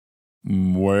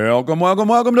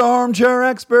Welcome to Armchair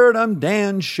Expert. I'm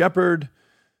Dan Shepard.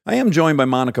 I am joined by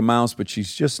Monica Mouse, but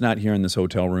she's just not here in this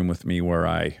hotel room with me where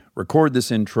I record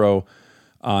this intro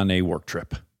on a work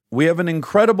trip. We have an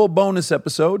incredible bonus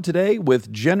episode today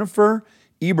with Jennifer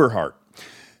Eberhardt.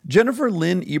 Jennifer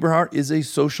Lynn Eberhardt is a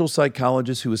social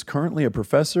psychologist who is currently a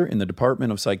professor in the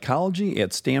Department of Psychology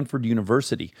at Stanford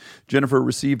University. Jennifer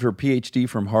received her PhD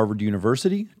from Harvard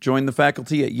University, joined the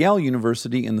faculty at Yale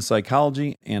University in the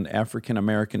Psychology and African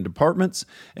American departments,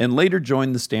 and later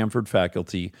joined the Stanford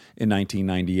faculty in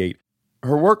 1998.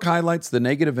 Her work highlights the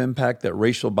negative impact that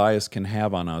racial bias can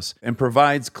have on us and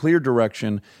provides clear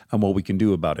direction on what we can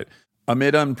do about it.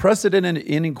 Amid unprecedented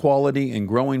inequality and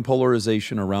growing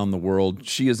polarization around the world,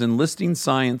 she is enlisting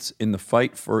science in the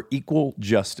fight for equal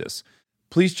justice.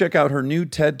 Please check out her new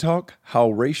TED Talk,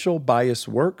 How Racial Bias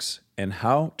Works and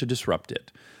How to Disrupt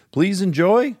It. Please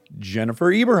enjoy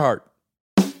Jennifer Eberhardt.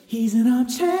 He's an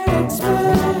armchair expert.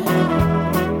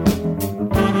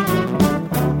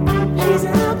 He's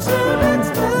an armchair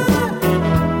expert.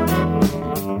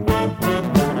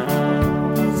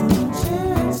 He's an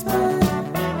armchair expert.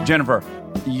 Jennifer,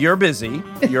 you're busy,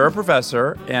 you're a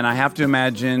professor, and I have to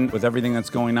imagine with everything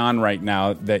that's going on right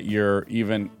now that you're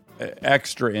even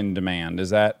extra in demand.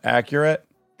 Is that accurate?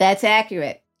 That's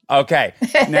accurate. Okay.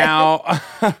 Now,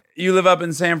 you live up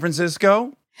in San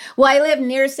Francisco? Well, I live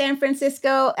near San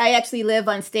Francisco. I actually live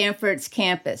on Stanford's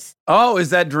campus. Oh, is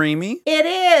that dreamy? It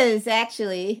is,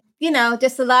 actually. You know,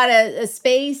 just a lot of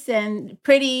space and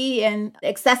pretty and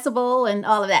accessible and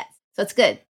all of that. So it's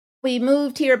good. We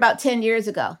moved here about 10 years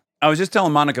ago. I was just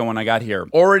telling Monica when I got here,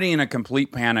 already in a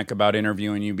complete panic about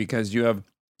interviewing you because you have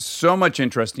so much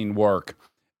interesting work.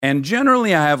 And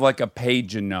generally I have like a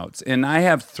page of notes, and I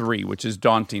have 3, which is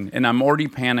daunting. And I'm already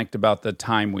panicked about the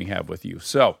time we have with you.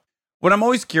 So what I'm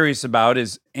always curious about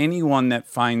is anyone that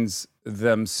finds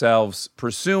themselves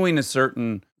pursuing a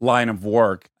certain line of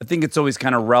work. I think it's always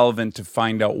kind of relevant to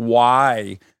find out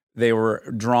why they were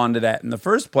drawn to that in the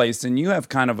first place. And you have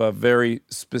kind of a very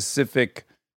specific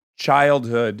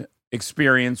childhood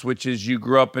experience, which is you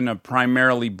grew up in a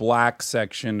primarily black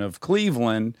section of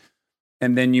Cleveland,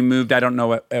 and then you moved, I don't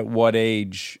know at what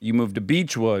age, you moved to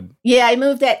Beechwood. Yeah, I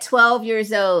moved at 12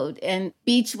 years old, and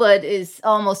Beechwood is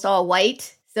almost all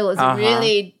white, so it was a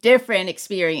really different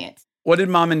experience. What did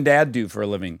mom and dad do for a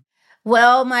living?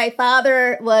 Well, my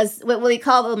father was what we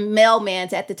call them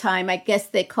mailmans at the time. I guess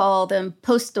they call them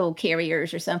postal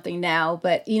carriers or something now.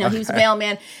 But, you know, he was a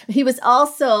mailman. He was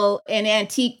also an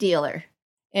antique dealer.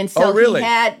 And so he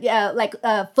had like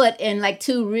a foot in like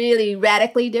 2 really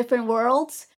radically different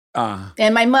worlds.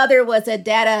 And my mother was a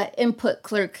data input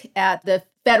clerk at the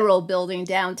Federal Building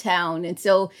downtown. And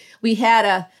so we had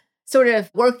a sort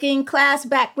of working class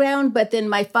background, but then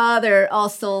my father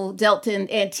also dealt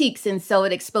in antiques, and so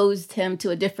it exposed him to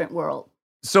a different world.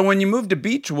 So when you moved to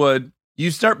Beechwood,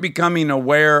 you start becoming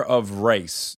aware of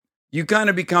race. You kind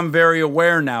of become very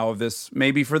aware now of this,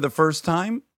 maybe for the first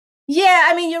time? Yeah,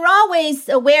 I mean, you're always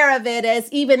aware of it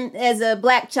even as a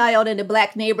black child in a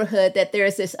black neighborhood, that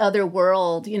there's this other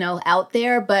world, you know, out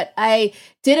there. But I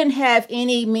didn't have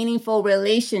any meaningful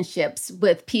relationships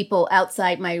with people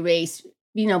outside my race,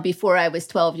 you know, before I was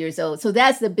 12 years old. So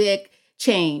that's the big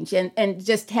change. And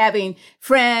just having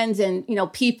friends and, you know,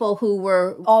 people who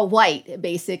were all white,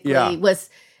 basically, was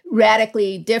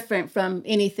radically different from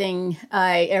anything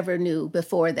I ever knew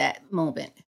before that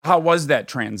moment. How was that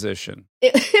transition?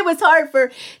 It was hard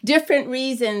for different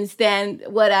reasons than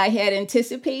what I had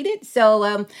anticipated.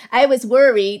 So I was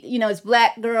worried, you know, as a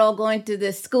black girl going to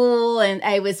the school, and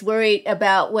I was worried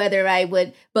about whether I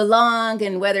would belong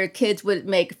and whether kids would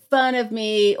make fun of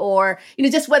me, or, you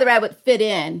know, just whether I would fit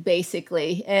in,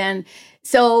 basically. And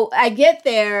so I get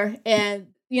there, and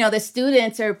you know, the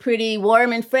students are pretty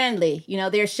warm and friendly. You know,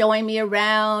 they're showing me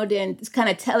around and kind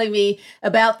of telling me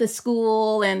about the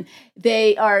school, and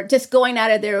they are just going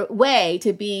out of their way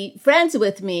to be friends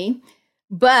with me.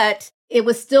 But it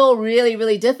was still really,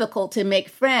 really difficult to make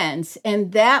friends.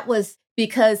 And that was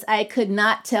because I could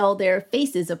not tell their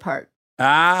faces apart.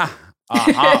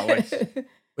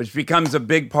 Which becomes a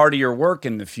big part of your work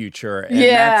in the future. And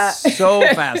that's so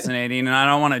fascinating. And I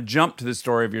don't want to jump to the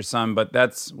story of your son, but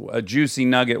that's a juicy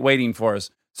nugget waiting for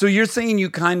us. So you're saying you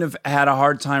kind of had a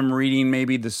hard time reading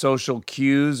maybe the social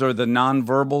cues or the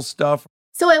nonverbal stuff?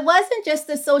 So it wasn't just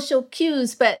the social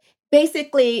cues, but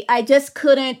basically I just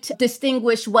couldn't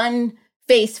distinguish one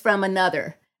face from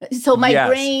another. So my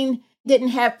brain didn't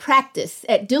have practice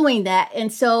at doing that.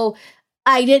 And so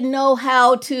I didn't know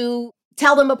how to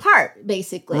tell them apart,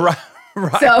 basically.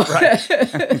 So, right.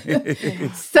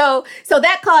 so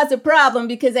that caused a problem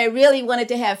because I really wanted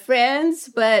to have friends,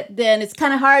 but then it's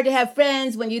kind of hard to have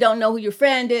friends when you don't know who your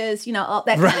friend is, all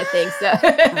that kind of thing.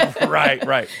 So,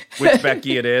 right. Which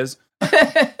Becky it is.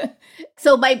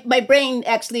 so my brain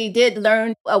actually did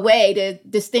learn a way to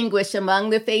distinguish among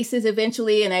the faces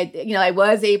eventually, and I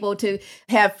was able to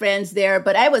have friends there,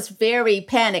 but I was very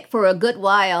panicked for a good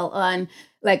while on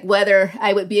like whether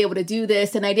I would be able to do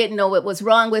this. And I didn't know what was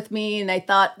wrong with me. And I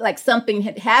thought like something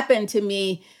had happened to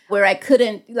me where I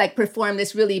couldn't like perform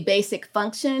this really basic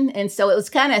function. And so it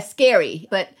was kind of scary.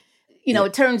 But,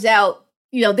 it turns out,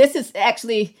 this is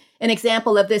actually an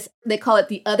example of this. They call it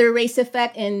the other race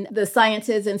effect in the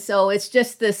sciences. And so it's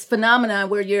just this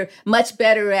phenomenon where you're much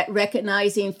better at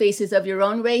recognizing faces of your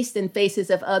own race than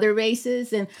faces of other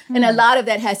races. And a lot of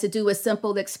that has to do with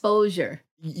simple exposure.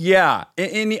 Yeah,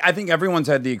 and I think everyone's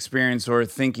had the experience or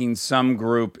thinking some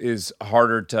group is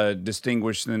harder to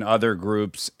distinguish than other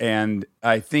groups. And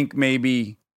I think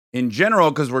maybe in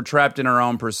general, because we're trapped in our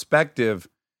own perspective,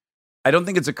 I don't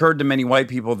think it's occurred to many white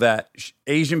people that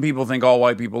Asian people think all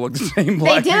white people look the same.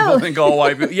 Black people think all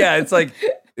white people. Yeah, it's like,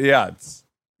 it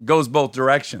goes both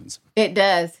directions. It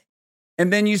does.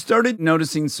 And then you started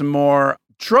noticing some more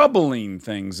troubling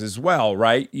things as well,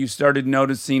 right? You started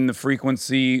noticing the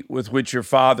frequency with which your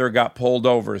father got pulled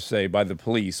over, say, by the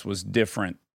police was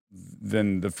different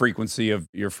than the frequency of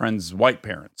your friend's white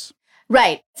parents.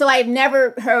 Right. So I've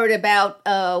never heard about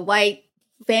a white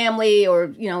family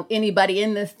or, anybody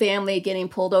in the family getting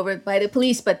pulled over by the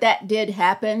police, but that did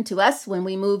happen to us when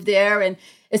we moved there. And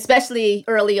especially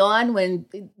early on when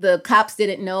the cops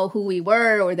didn't know who we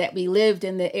were or that we lived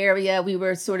in the area, we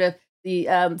were sort of the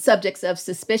subjects of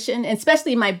suspicion, and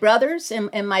especially my brothers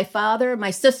and my father.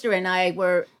 My sister and I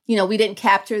were, we didn't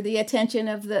capture the attention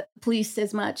of the police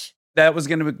as much. That was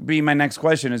going to be my next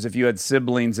question, is if you had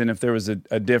siblings and if there was a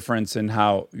difference in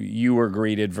how you were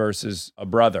greeted versus a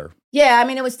brother. Yeah,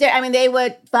 it was there. They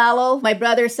would follow my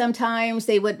brother sometimes.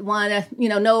 They would want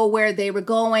to, know where they were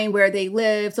going, where they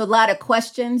lived. So a lot of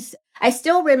questions. I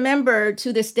still remember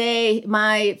to this day,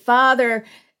 my father.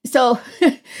 So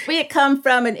we had come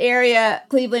from an area,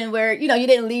 Cleveland, where, you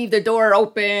didn't leave the door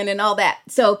open and all that.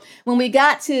 So when we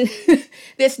got to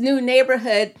this new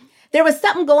neighborhood, there was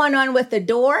something going on with the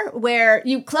door where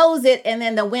you close it and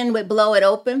then the wind would blow it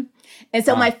open. And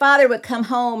so my father would come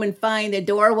home and find the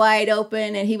door wide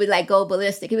open and he would like go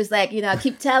ballistic. He was like, I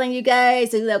keep telling you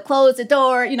guys to close the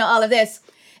door, all of this.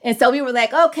 And so we were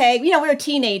like, okay, we were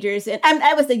teenagers and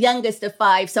I was the youngest of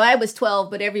 5. So I was 12,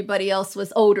 but everybody else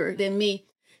was older than me.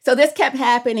 So this kept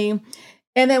happening.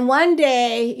 And then one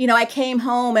day, I came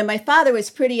home and my father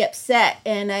was pretty upset.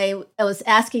 And I was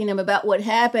asking him about what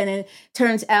happened. And it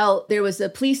turns out there was a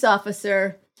police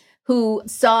officer who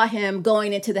saw him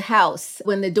going into the house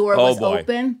when the door was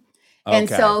open. Okay. And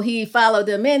so he followed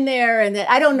them in there. And then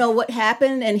I don't know what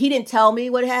happened. And he didn't tell me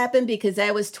what happened because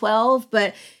I was 12.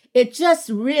 But it just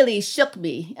really shook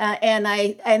me. And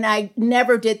I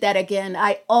never did that again.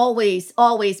 I always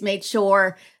made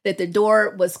sure that the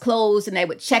door was closed and I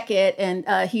would check it.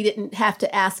 And he didn't have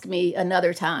to ask me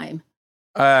another time.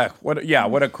 What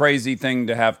a crazy thing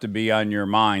to have to be on your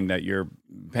mind that you're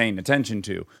paying attention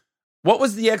to. What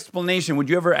was the explanation? Would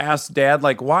you ever ask Dad,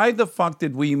 like, why the fuck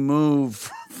did we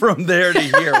move from there to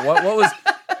here? What was...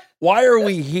 Why are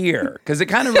we here? Because it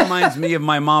kind of reminds me of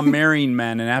my mom marrying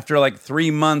men, and after like 3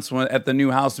 months at the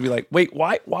new house, to be like, "Wait,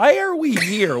 why are we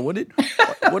here? What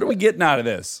are we getting out of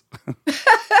this?"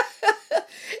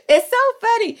 It's so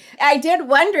funny. I did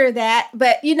wonder that,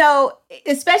 but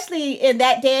especially in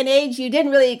that day and age, you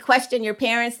didn't really question your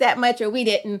parents that much, or we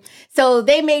didn't. So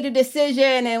they made a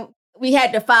decision, and we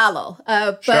had to follow.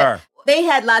 Sure. They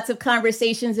had lots of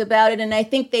conversations about it, and I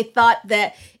think they thought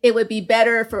that it would be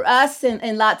better for us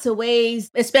in lots of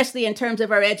ways, especially in terms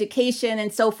of our education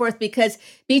and so forth, because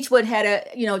Beechwood had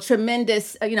a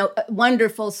tremendous,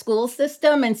 wonderful school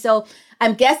system. And so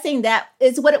I'm guessing that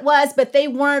is what it was, but they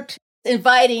weren't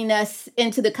inviting us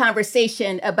into the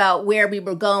conversation about where we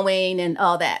were going and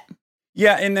all that.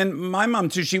 Yeah, and then my mom,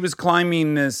 too, she was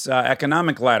climbing this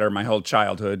economic ladder my whole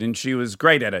childhood, and she was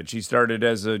great at it. She started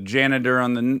as a janitor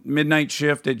on the midnight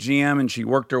shift at GM, and she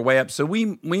worked her way up. So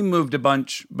we moved a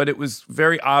bunch, but it was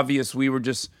very obvious we were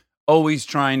just always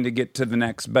trying to get to the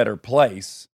next better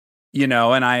place, and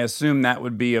I assume that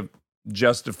would be a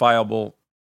justifiable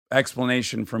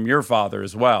explanation from your father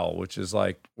as well, which is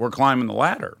like, we're climbing the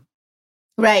ladder.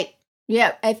 Right.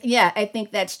 Yeah, I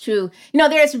think that's true.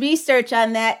 There's research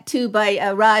on that too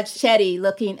by Raj Chetty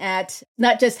looking at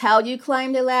not just how you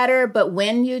climb the ladder, but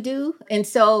when you do. And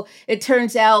so it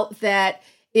turns out that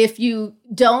if you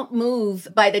don't move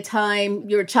by the time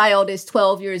your child is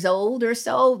 12 years old or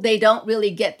so, they don't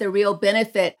really get the real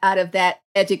benefit out of that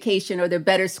education or the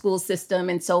better school system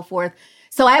and so forth.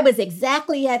 So I was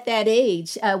exactly at that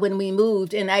age when we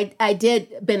moved, and I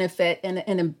did benefit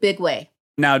in a big way.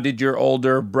 Now, did your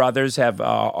older brothers have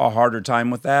a harder time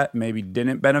with that? Maybe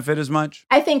didn't benefit as much?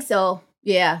 I think so.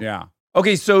 Yeah. Yeah.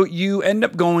 Okay, so you end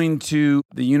up going to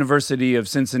the University of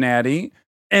Cincinnati,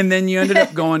 and then you ended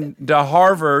up going to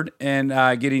Harvard and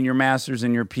getting your master's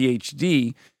and your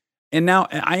PhD. And now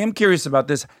I am curious about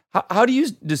this. How do you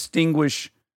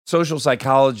distinguish social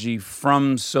psychology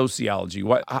from sociology?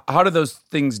 How do those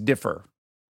things differ?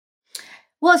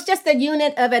 Well, it's just the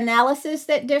unit of analysis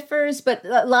that differs, but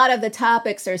a lot of the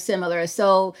topics are similar.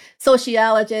 So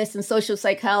sociologists and social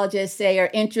psychologists, say,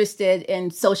 are interested in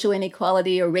social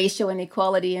inequality or racial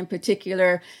inequality in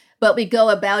particular, but we go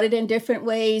about it in different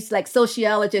ways. Like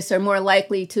sociologists are more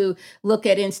likely to look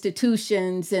at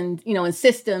institutions and, and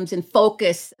systems and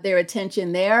focus their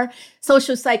attention there.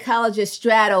 Social psychologists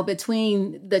straddle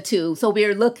between the two. So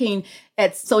we're looking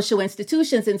at social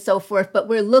institutions and so forth, but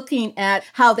we're looking at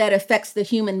how that affects the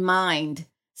human mind.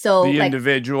 So the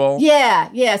individual.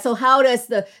 Yeah. So how does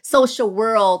the social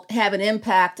world have an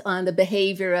impact on the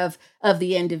behavior of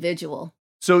the individual?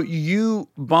 So you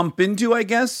bump into, I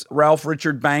guess, Ralph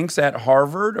Richard Banks at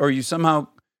Harvard, or you somehow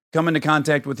come into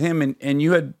contact with him, and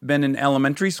you had been in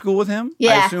elementary school with him?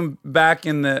 Yeah. I assume back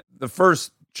in the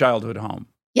first childhood home.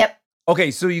 Yep. Okay,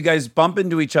 so you guys bump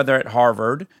into each other at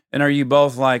Harvard, and are you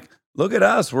both like, look at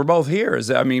us, we're both here?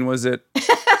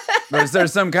 Was there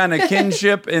some kind of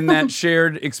kinship in that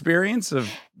shared experience of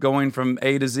going from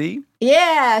A to Z?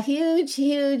 Yeah, huge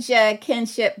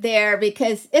kinship there,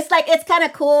 because it's kind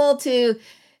of cool to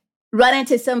run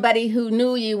into somebody who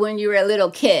knew you when you were a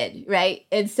little kid, right?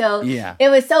 And so It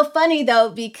was so funny, though,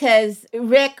 because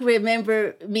Rick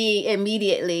remembered me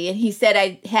immediately, and he said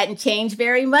I hadn't changed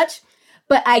very much.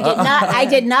 But I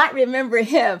did not remember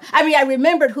him. I mean, I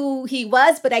remembered who he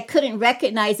was, but I couldn't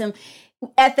recognize him.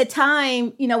 At the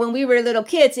time, when we were little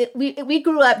kids, we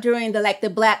grew up during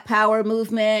the Black Power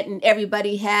movement, and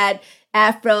everybody had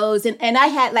afros, and I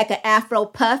had like an afro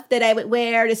puff that I would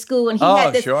wear to school, and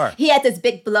he had this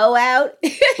big blowout.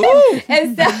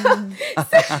 And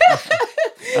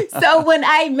so when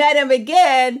I met him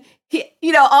again,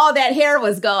 all that hair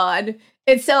was gone.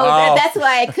 And so that's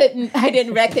why I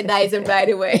didn't recognize him right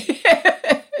away.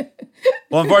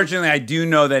 Well, unfortunately, I do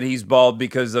know that he's bald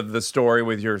because of the story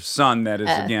with your son that is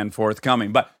again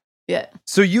forthcoming. But yeah.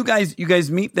 So you guys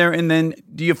meet there, and then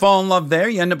do you fall in love there?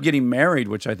 You end up getting married,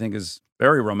 which I think is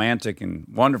very romantic and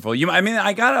wonderful.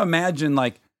 I gotta imagine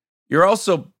you're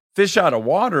also fish out of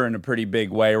water in a pretty big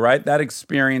way, right? That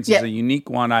experience is a unique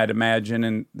one, I'd imagine,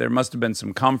 and there must have been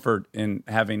some comfort in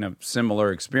having a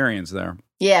similar experience there.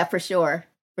 Yeah, for sure.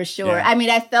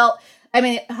 Yeah.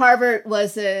 Harvard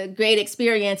was a great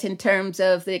experience in terms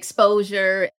of the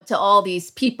exposure to all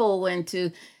these people and to,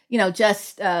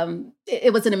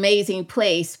 it was an amazing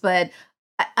place. But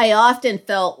I often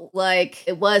felt like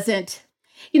it wasn't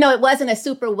a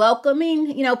super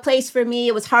welcoming, place for me.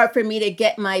 It was hard for me to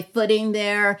get my footing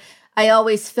there. I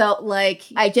always felt like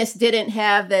I just didn't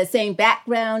have the same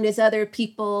background as other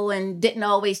people and didn't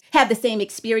always have the same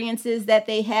experiences that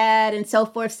they had and so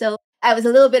forth. So I was a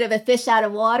little bit of a fish out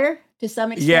of water to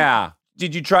some extent. Yeah.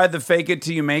 Did you try the fake it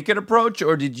till you make it approach,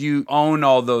 or did you own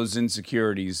all those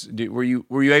insecurities? Were you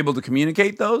able to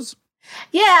communicate those?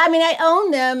 Yeah, I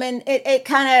owned them, and it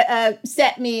kind of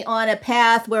set me on a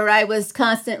path where I was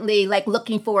constantly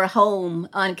looking for a home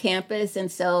on campus.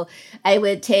 And so I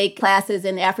would take classes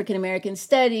in African American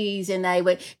studies, and I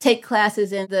would take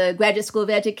classes in the Graduate School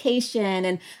of Education.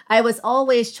 And I was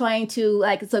always trying to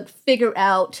figure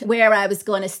out where I was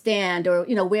going to stand, or,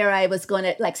 where I was going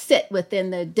to sit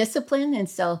within the discipline. And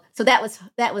so that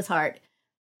was hard.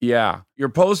 Yeah. Your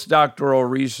postdoctoral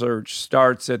research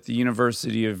starts at the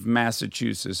University of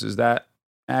Massachusetts. Is that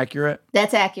accurate?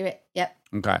 That's accurate. Yep.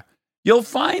 Okay. You'll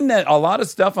find that a lot of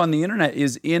stuff on the internet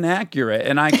is inaccurate,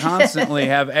 and I constantly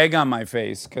have egg on my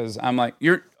face because I'm like,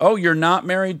 you're not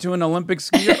married to an Olympic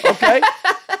skier? Okay.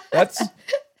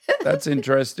 That's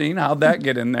interesting. How'd that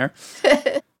get in there?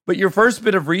 But your first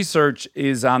bit of research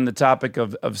is on the topic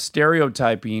of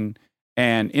stereotyping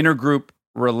and intergroup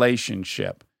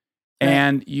relationship.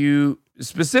 And you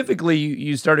specifically,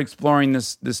 you start exploring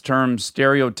this term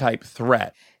stereotype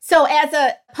threat. So as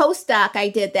a postdoc, I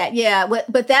did that, yeah.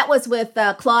 But that was with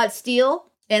Claude Steele,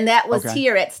 and that was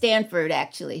here at Stanford,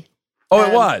 actually. Oh,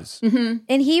 it was.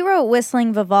 And he wrote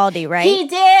Whistling Vivaldi, right? He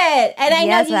did, and I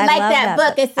Yes, know you I like love that that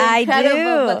book. book. It's an I incredible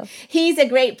do. book. He's a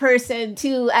great person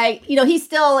too. He's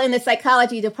still in the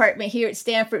psychology department here at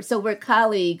Stanford, so we're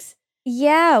colleagues.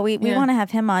 Yeah, we Yeah. want to have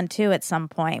him on too at some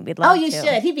point. We'd Oh, love you to.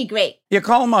 should. He'd be great. Yeah,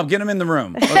 call him up. Get him in the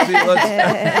room. Let's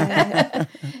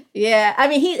Yeah, I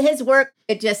mean, his work,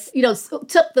 it just,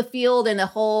 took the field in a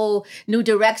whole new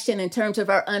direction in terms of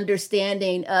our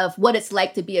understanding of what it's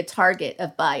like to be a target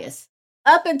of bias.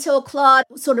 Up until Claude,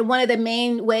 sort of one of the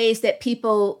main ways that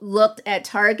people looked at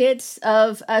targets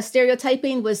of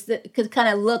stereotyping was to kind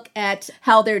of look at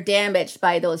how they're damaged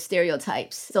by those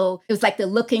stereotypes. So it was like the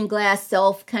looking glass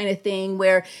self kind of thing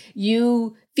where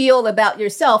you feel about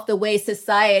yourself the way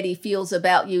society feels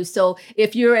about you. So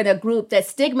if you're in a group that's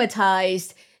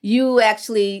stigmatized, you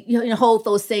actually hold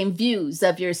those same views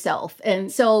of yourself.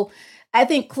 And so I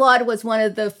think Claude was one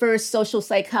of the first social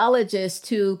psychologists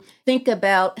to think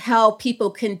about how people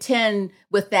contend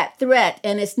with that threat.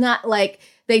 And it's not like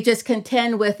they just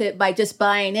contend with it by just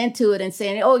buying into it and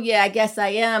saying, oh, yeah, I guess I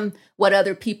am what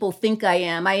other people think I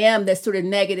am. I am this sort of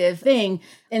negative thing.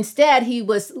 Instead, he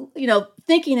was,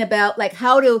 thinking about like,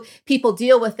 how do people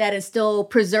deal with that and still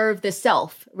preserve the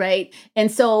self, right? And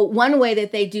so one way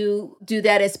that they do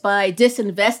that is by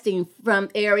disinvesting from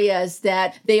areas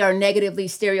that they are negatively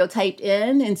stereotyped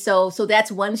in. And so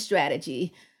that's one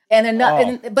strategy.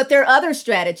 But there are other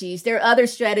strategies. There are other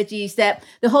strategies that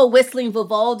the whole Whistling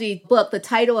Vivaldi book, the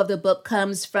title of the book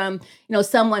comes from,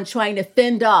 someone trying to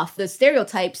fend off the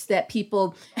stereotypes that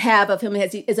people have of him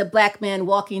as a black man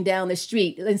walking down the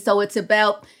street. And so it's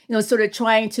about, sort of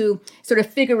trying to sort of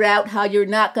figure out how you're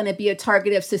not going to be a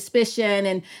target of suspicion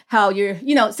and how you're,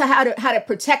 so how to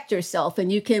protect yourself. And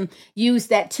you can use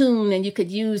that tune and you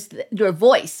could use your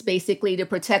voice basically to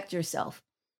protect yourself.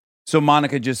 So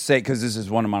Monica, just say, because this is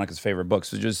one of Monica's favorite books,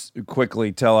 so just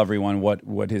quickly tell everyone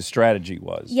what his strategy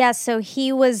was. Yeah, so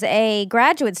he was a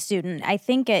graduate student, I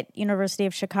think at University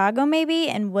of Chicago maybe,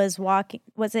 and was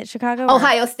it Chicago?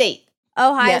 Ohio State.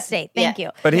 Ohio State, thank you.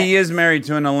 But he is married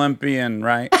to an Olympian,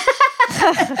 right?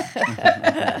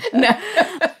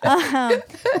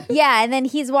 Yeah, and then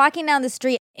he's walking down the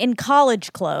street in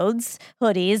college clothes,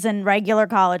 hoodies and regular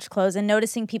college clothes, and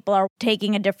noticing people are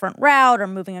taking a different route or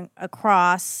moving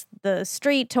across the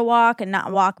street to walk and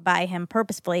not walk by him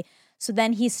purposefully. So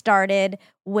then he started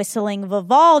whistling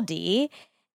Vivaldi,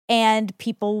 and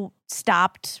people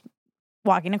stopped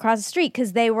walking across the street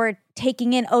because they were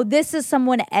taking in, oh, this is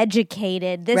someone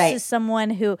educated. This Right. is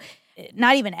someone who,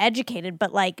 not even educated,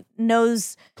 but like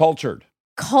knows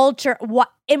Culture,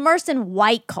 immersed in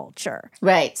white culture.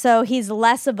 Right. So he's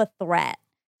less of a threat.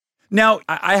 Now,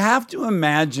 I have to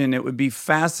imagine it would be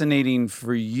fascinating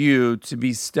for you to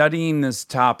be studying this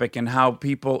topic and how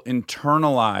people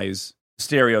internalize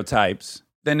stereotypes.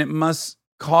 Then it must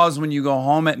cause, when you go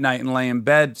home at night and lay in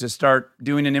bed, to start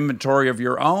doing an inventory of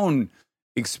your own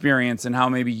experience and how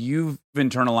maybe you've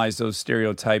internalized those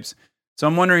stereotypes. So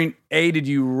I'm wondering, A, did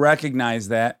you recognize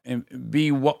that? And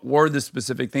B, what were the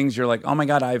specific things you're like, oh my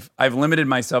God, I've limited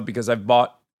myself because I've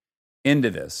bought into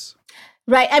this?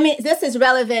 Right. I mean, this is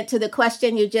relevant to the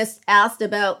question you just asked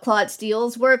about Claude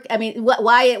Steele's work. I mean,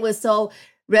 why it was so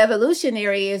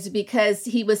revolutionary is because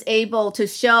he was able to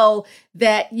show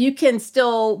that you can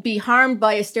still be harmed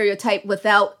by a stereotype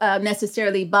without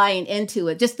necessarily buying into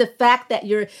it. Just the fact that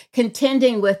you're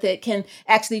contending with it can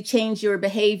actually change your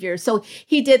behavior. So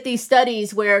he did these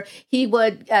studies where he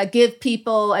would give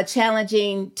people a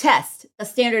challenging test, a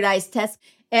standardized test,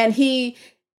 and he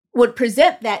would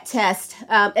present that test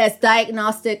as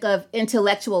diagnostic of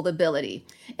intellectual ability.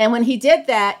 And when he did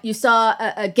that, you saw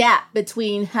a gap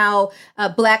between how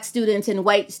Black students and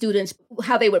white students,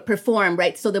 how they would perform,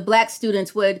 right? So the Black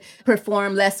students would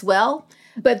perform less well.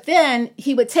 But then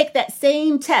he would take that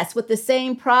same test with the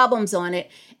same problems on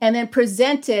it and then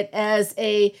present it as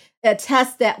a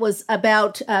test that was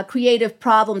about creative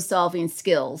problem-solving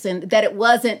skills, and that it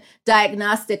wasn't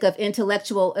diagnostic of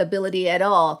intellectual ability at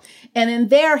all. And in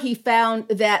there, he found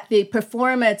that the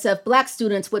performance of Black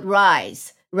students would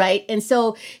rise. Right. And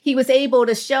so he was able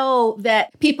to show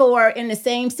that people are in the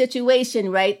same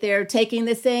situation, right? They're taking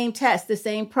the same test, the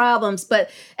same problems, but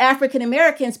African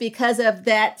Americans, because of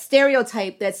that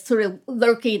stereotype that's sort of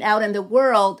lurking out in the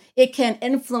world, it can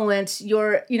influence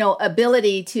your,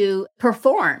 ability to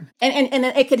perform. And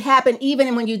it could happen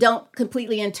even when you don't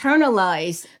completely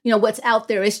internalize, what's out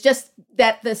there. It's just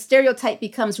that the stereotype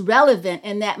becomes relevant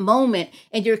in that moment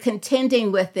and you're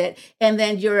contending with it, and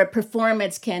then your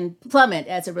performance can plummet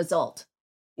as a result.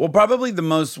 Well, probably the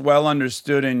most well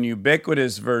understood and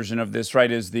ubiquitous version of this, right,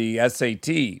 is the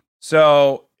SAT.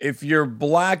 So if you're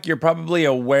Black, you're probably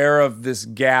aware of this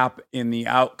gap in the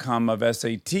outcome of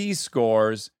SAT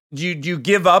scores. Do you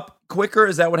give up quicker?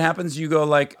 Is that what happens? You go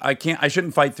like, I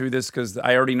shouldn't fight through this because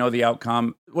I already know the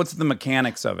outcome. What's the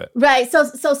mechanics of it? Right. So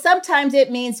sometimes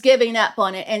it means giving up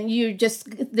on it, and you just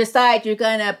decide you're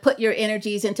going to put your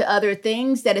energies into other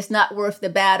things, that it's not worth the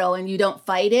battle, and you don't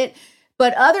fight it.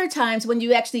 But other times when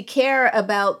you actually care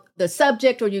about the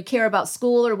subject, or you care about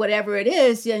school or whatever it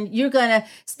is, then you're going to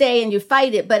stay and you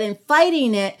fight it. But in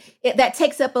fighting it, that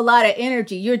takes up a lot of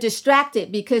energy. You're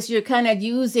distracted because you're kind of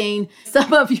using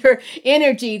some of your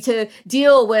energy to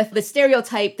deal with the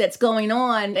stereotype that's going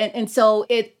on. And so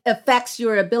it affects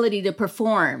your ability to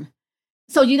perform.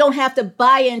 So you don't have to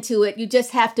buy into it. You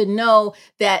just have to know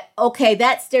that, okay,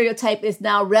 that stereotype is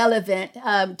now relevant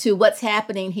to what's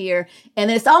happening here. And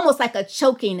it's almost like a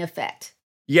choking effect.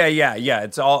 Yeah.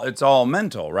 It's all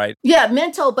mental, right? Yeah,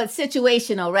 mental, but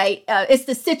situational, right? It's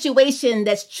the situation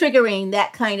that's triggering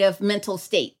that kind of mental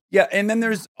state. Yeah, and then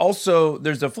there's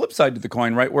a flip side to the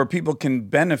coin, right? Where people can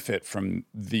benefit from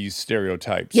these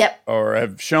stereotypes. Yep. Or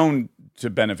have shown to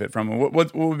benefit from them.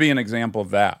 What would be an example of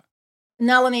that?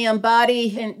 Nalini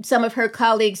Ambati and some of her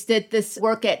colleagues did this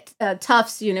work at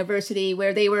Tufts University,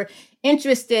 where they were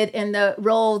interested in the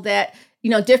role that,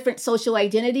 different social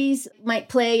identities might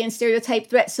play in stereotype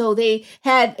threat. So they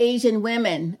had Asian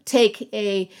women take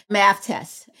a math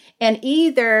test, and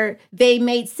either they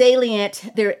made salient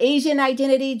their Asian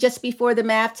identity just before the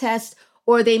math test,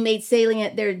 or they made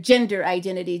salient their gender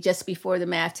identity just before the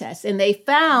math test. And they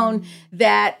found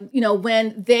that,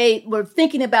 when they were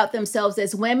thinking about themselves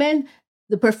as women,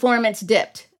 the performance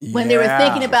dipped. When they were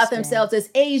thinking about themselves as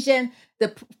Asian,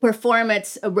 the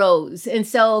performance arose. And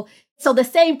so the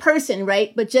same person,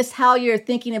 right? But just how you're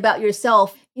thinking about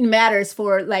yourself matters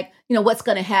for what's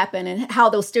going to happen and how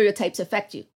those stereotypes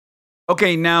affect you.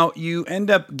 Okay, now you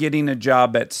end up getting a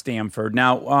job at Stanford.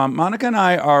 Now, Monica and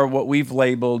I are what we've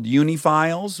labeled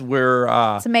uniphiles. We're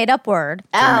it's a made-up word.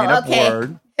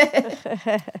 Word.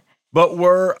 But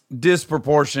we're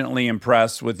disproportionately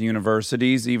impressed with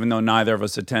universities, even though neither of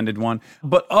us attended one.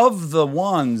 But of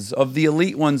the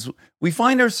elite ones, we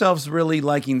find ourselves really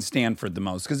liking Stanford the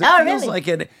most, because it feels like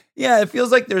it. Yeah, it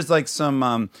feels like there's like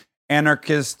some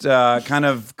anarchist kind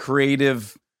of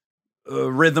creative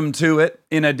rhythm to it.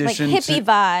 In addition, like hippie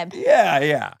vibe.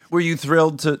 Yeah. Were you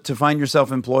thrilled to find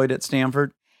yourself employed at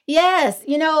Stanford? Yes,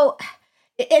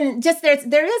 and just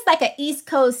there is like a East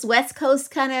Coast, West Coast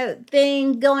kind of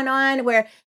thing going on, where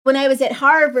when I was at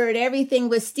Harvard, everything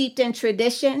was steeped in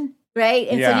tradition, right?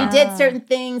 And so you did certain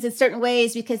things in certain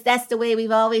ways because that's the way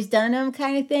we've always done them,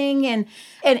 kind of thing. And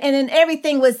then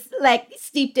everything was like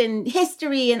steeped in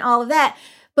history and all of that.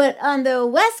 But on the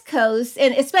West Coast,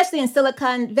 and especially in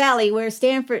Silicon Valley, where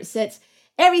Stanford sits,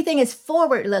 everything is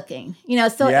forward looking,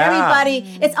 so everybody,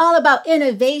 it's all about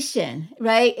innovation,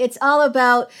 right? It's all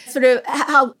about sort of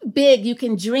how big you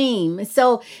can dream.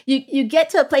 So you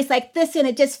get to a place like this and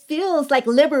it just feels like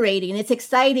liberating. It's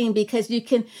exciting because you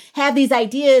can have these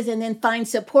ideas and then find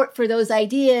support for those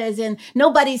ideas. And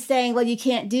nobody's saying, well, you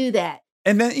can't do that.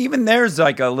 And then even there's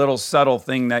like a little subtle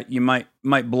thing that you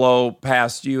might blow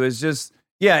past you is just,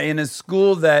 in a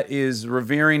school that is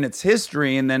revering its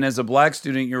history, and then as a Black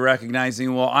student, you're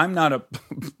recognizing, well, I'm not a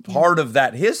part of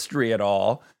that history at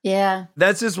all. Yeah.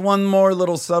 That's just one more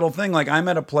little subtle thing. Like, I'm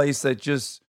at a place that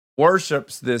just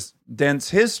worships this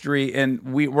dense history, and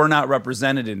we're not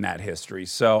represented in that history.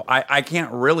 So I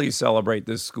can't really celebrate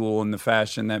this school in the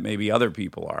fashion that maybe other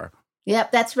people are.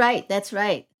 Yep, that's right. That's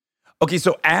right. Okay,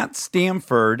 so at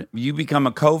Stanford, you become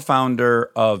a co-founder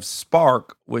of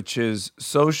Spark, which is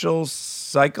social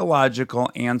psychological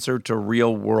answer to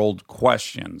real world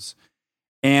questions.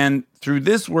 And through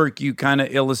this work, you kind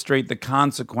of illustrate the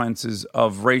consequences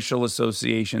of racial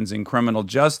associations in criminal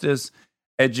justice,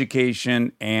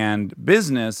 education, and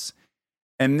business.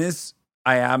 And this,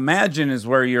 I imagine, is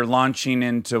where you're launching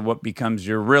into what becomes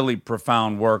your really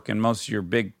profound work and most of your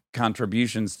big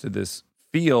contributions to this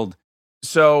field.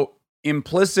 So,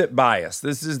 implicit bias.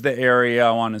 This is the area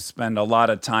I want to spend a lot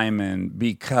of time in,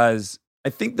 because I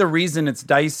think the reason it's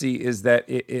dicey is that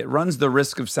it runs the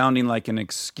risk of sounding like an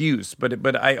excuse.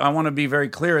 But I want to be very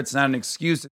clear, it's not an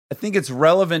excuse. I think it's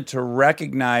relevant to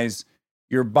recognize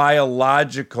your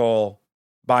biological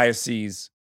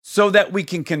biases so that we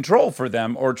can control for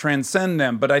them or transcend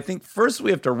them. But I think first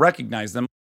we have to recognize them.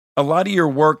 A lot of your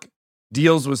work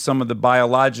deals with some of the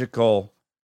biological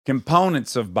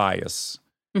components of bias.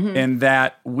 Mm-hmm. And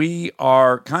that we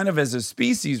are kind of, as a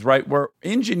species, right, we're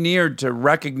engineered to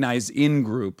recognize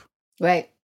in-group. Right.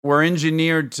 We're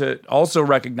engineered to also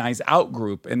recognize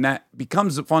out-group, and that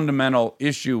becomes a fundamental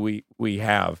issue we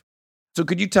have. So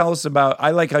could you tell us about,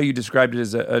 I like how you described it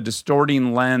as a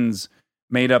distorting lens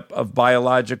made up of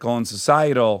biological and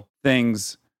societal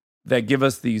things that give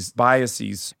us these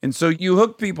biases. And so you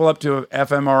hooked people up to a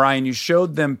fMRI and you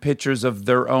showed them pictures of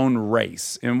their own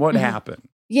race. And what happened?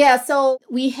 Yeah, so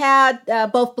we had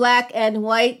both black and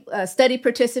white study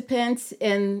participants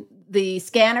in the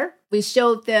scanner. We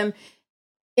showed them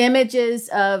images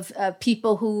of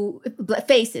people who,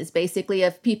 faces basically,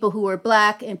 of people who were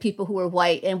black and people who were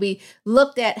white. And we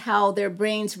looked at how their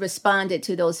brains responded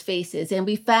to those faces. And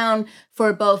we found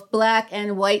for both black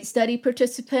and white study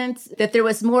participants that there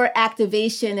was more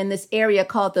activation in this area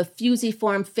called the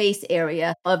fusiform face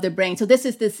area of the brain. So this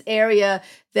is this area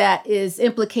that is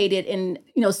implicated in,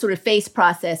 sort of face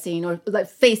processing or like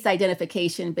face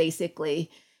identification, basically.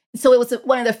 So it was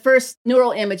one of the first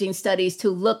neuroimaging studies to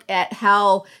look at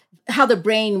how the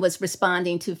brain was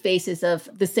responding to faces of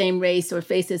the same race or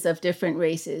faces of different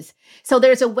races. So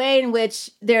there's a way in which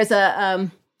there's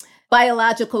a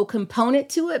biological component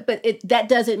to it, but that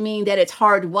doesn't mean that it's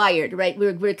hardwired, right?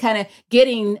 We're kind of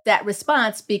getting that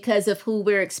response because of who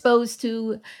we're exposed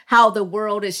to, how the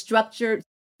world is structured.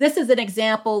 This is an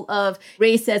example of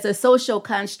race as a social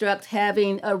construct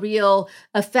having a real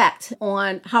effect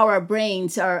on how our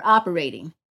brains are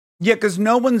operating. Yeah, because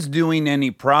no one's doing any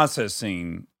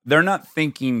processing. They're not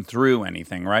thinking through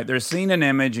anything, right? They're seeing an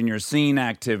image and you're seeing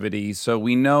activity. So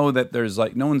we know that there's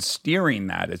no one's steering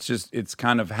that. It's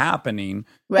kind of happening.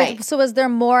 Right. So was there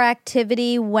more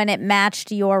activity when it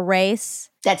matched your race?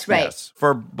 That's right. Yes,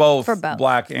 for both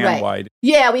black and white.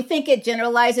 Yeah, we think it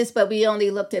generalizes, but we only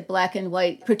looked at black and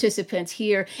white participants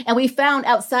here. And we found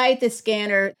outside the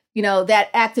scanner, that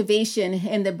activation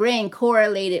in the brain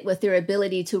correlated with their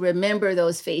ability to remember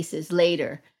those faces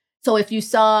later. So if you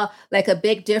saw like a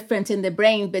big difference in the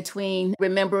brain between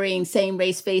remembering same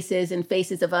race faces and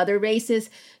faces of other races,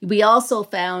 we also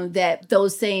found that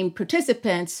those same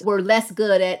participants were less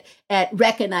good at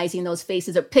recognizing those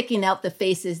faces or picking out the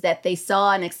faces that they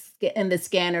saw in the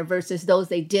scanner versus those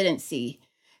they didn't see.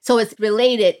 So it's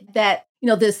related that,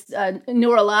 this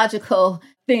neurological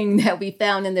thing that we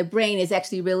found in the brain is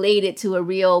actually related to a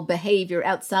real behavior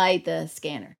outside the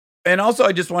scanner. And also,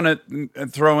 I just want to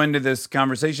throw into this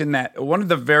conversation that one of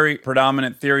the very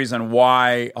predominant theories on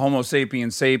why Homo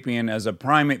sapiens sapien as a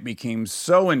primate became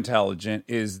so intelligent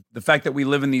is the fact that we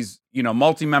live in these,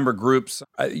 multi-member groups.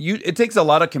 It takes a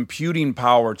lot of computing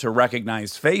power to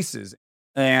recognize faces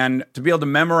and to be able to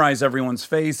memorize everyone's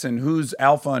face and who's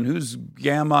alpha and who's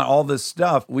gamma, all this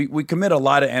stuff. We commit a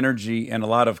lot of energy and a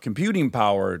lot of computing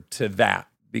power to that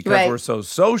because we're so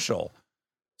social.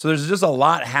 So there's just a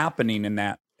lot happening in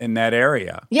that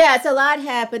area. Yeah, it's a lot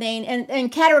happening.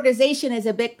 And categorization is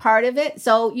a big part of it.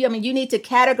 So, you need to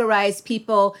categorize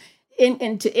people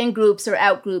into in-groups or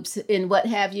out-groups and what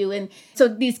have you. And so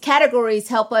these categories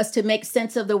help us to make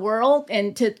sense of the world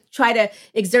and to try to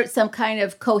exert some kind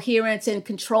of coherence and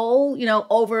control,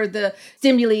 over the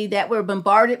stimuli that we're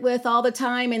bombarded with all the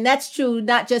time. And that's true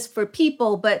not just for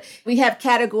people, but we have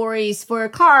categories for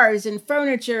cars and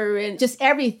furniture and just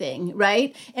everything,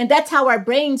 right? And that's how our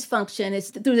brains function,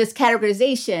 is through this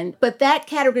categorization. But that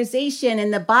categorization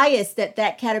and the bias that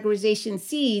categorization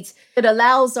seeds, it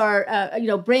allows our,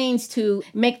 brains to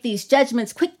make these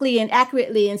judgments quickly and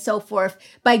accurately and so forth.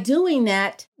 By doing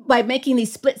that, by making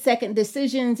these split-second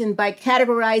decisions and by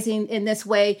categorizing in this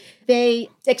way, they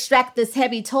extract this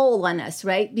heavy toll on us,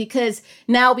 right? Because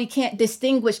now we can't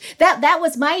distinguish. That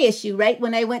was my issue, right?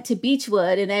 When I went to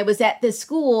Beechwood and I was at this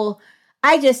school,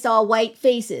 I just saw white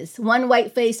faces. One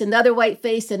white face, another white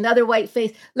face, another white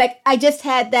face. Like I just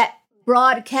had that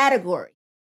broad category.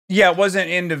 Yeah, it wasn't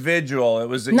individual. It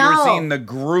was, you were seeing the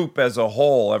group as a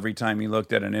whole every time you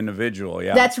looked at an individual.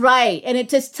 Yeah, that's right. And it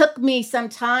just took me some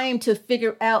time to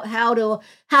figure out how do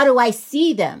I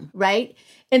see them, right?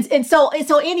 And so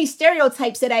any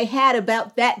stereotypes that I had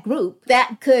about that group,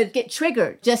 that could get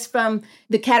triggered just from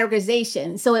the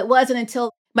categorization. So it wasn't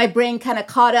until my brain kind of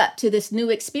caught up to this new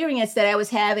experience that I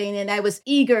was having, and I was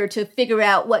eager to figure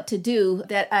out what to do,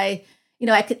 that I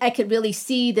could really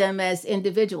see them as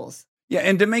individuals. Yeah,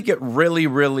 and to make it really,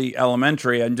 really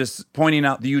elementary, I'm just pointing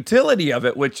out the utility of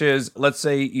it, which is, let's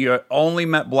say you only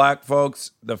met black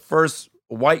folks. The first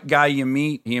white guy you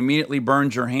meet, he immediately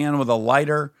burns your hand with a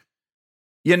lighter.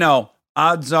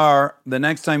 Odds are the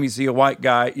next time you see a white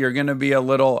guy, you're going to be a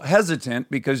little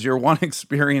hesitant because your one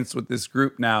experience with this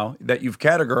group now that you've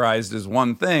categorized as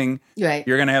one thing, right,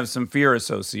 you're going to have some fear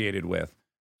associated with.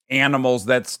 Animals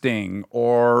that sting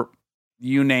or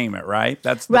you name it, right?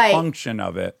 That's the function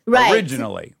of it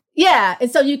originally. Yeah. And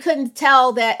so you couldn't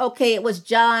tell that, okay, it was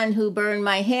John who burned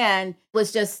my hand, it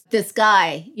was just this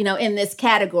guy, in this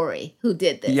category who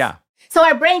did this. Yeah. So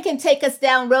our brain can take us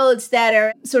down roads that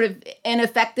are sort of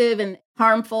ineffective and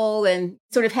harmful and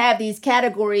sort of have these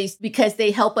categories because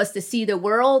they help us to see the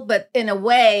world. But in a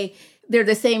way, they're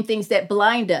the same things that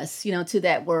blind us, to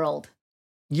that world.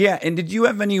 Yeah. And did you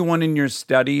have anyone in your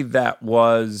study that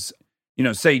was,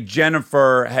 say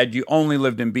Jennifer, had you only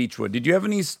lived in Beechwood, did you have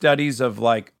any studies of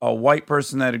like a white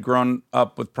person that had grown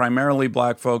up with primarily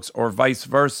black folks or vice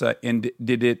versa? And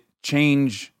did it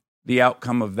change the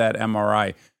outcome of that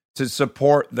MRI to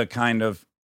support the kind of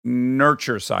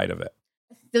nurture side of it?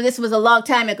 So this was a long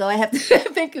time ago. I have to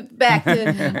think back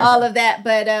to all of that.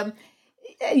 But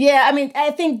yeah, I mean, I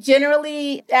think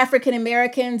generally African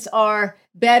Americans are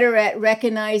better at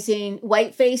recognizing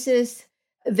white faces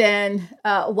than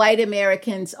white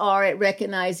Americans are at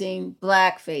recognizing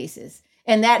black faces.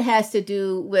 And that has to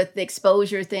do with the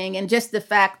exposure thing and just the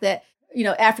fact that,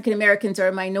 African Americans are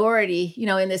a minority,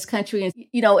 in this country.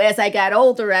 And, as I got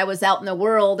older, I was out in the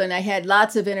world and I had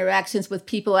lots of interactions with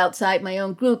people outside my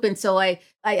own group. And so I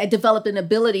developed an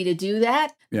ability to do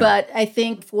that. Yeah. But I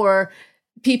think for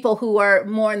people who are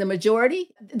more in the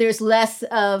majority, there's less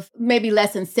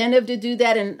incentive to do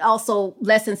that, and also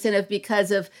less incentive because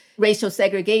of racial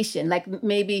segregation. Like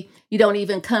maybe you don't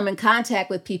even come in contact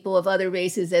with people of other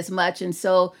races as much, and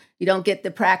so you don't get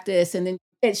the practice, and then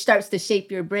it starts to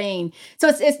shape your brain.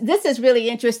 So this is really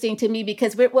interesting to me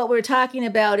because what we're talking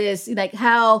about is like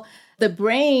how the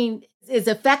brain is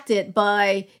affected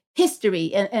by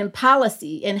history and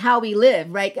policy and how we live,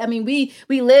 right? I mean, we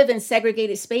live in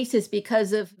segregated spaces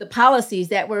because of the policies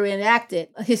that were enacted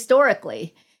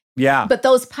historically. Yeah. But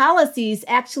those policies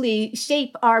actually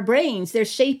shape our brains. They're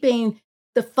shaping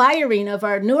the firing of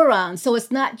our neurons. So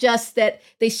it's not just that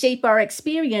they shape our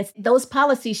experience. Those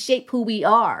policies shape who we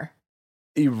are.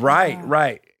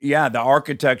 Right. Yeah, the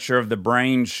architecture of the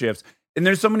brain shifts. And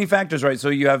there's so many factors, right? So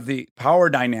you have the power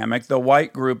dynamic. The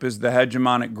white group is the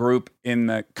hegemonic group in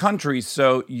the country.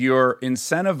 So you're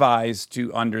incentivized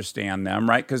to understand them,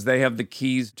 right? Because they have the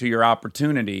keys to your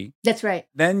opportunity. That's right.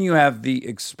 Then you have the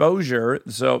exposure.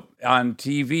 So on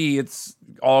TV, it's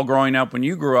all growing up when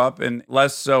you grew up and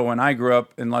less so when I grew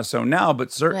up and less so now.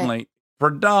 But certainly,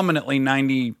 predominantly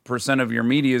 90% of your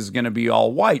media is going to be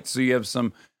all white. So you have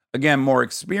some, again, more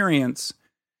experience.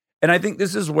 And I think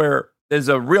this is where there's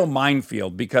a real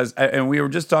minefield because, and we were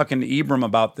just talking to Ibram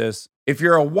about this, if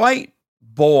you're a white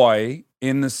boy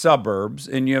in the suburbs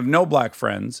and you have no black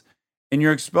friends and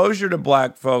your exposure to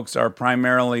black folks are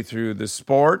primarily through the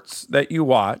sports that you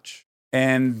watch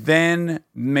and then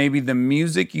maybe the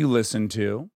music you listen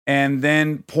to and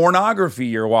then pornography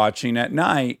you're watching at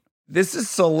night, this is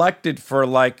selected for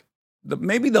like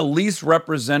maybe the least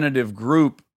representative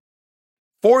group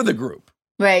for the group.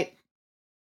 Right.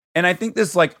 And I think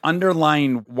this like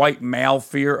underlying white male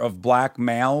fear of black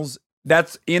males,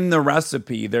 that's in the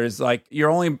recipe. There's like your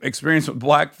only experience with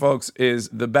black folks is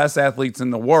the best athletes in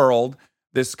the world,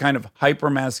 this kind of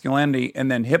hyper-masculinity, and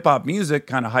then hip-hop music,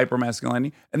 kind of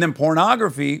hyper-masculinity, and then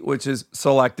pornography, which is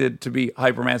selected to be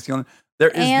hyper-masculine.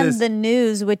 There is the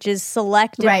news, which is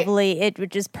selectively,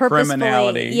 which is purposefully,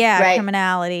 criminality.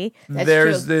 Criminality. That's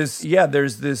there's true.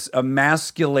 There's this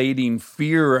emasculating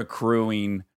fear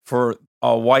accruing for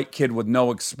a white kid with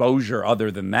no exposure other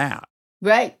than that.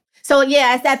 Right. So,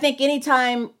 I think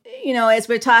anytime, as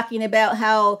we're talking about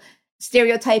how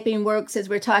stereotyping works, as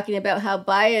we're talking about how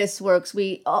bias works,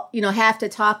 we, have to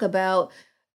talk about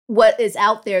what is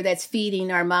out there that's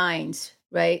feeding our minds,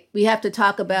 right? We have to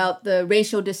talk about the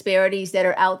racial disparities that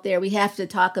are out there. We have to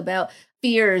talk about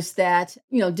fears that,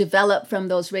 develop from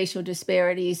those racial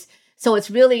disparities. So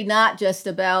it's really not just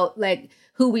about like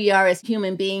who we are as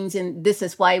human beings, and this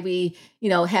is why we,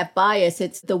 have bias.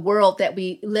 It's the world that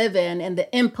we live in and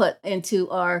the input into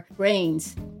our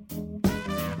brains.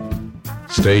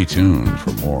 Stay tuned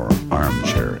for more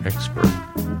Armchair Expert,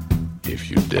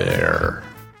 if you dare.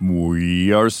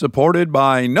 We are supported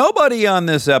by nobody on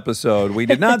this episode. We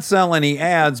did not sell any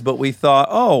ads, but we thought,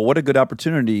 what a good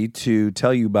opportunity to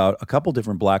tell you about a couple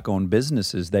different Black-owned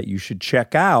businesses that you should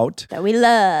check out. That we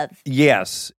love.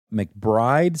 Yes.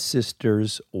 McBride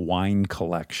Sisters Wine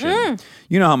Collection.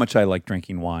 You know how much I like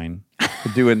drinking wine.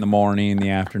 I do it in the morning, in the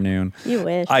afternoon. You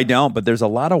wish. I don't, but there's a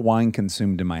lot of wine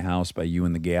consumed in my house by you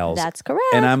and the gals. That's correct.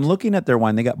 And I'm looking at their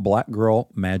wine. They got Black Girl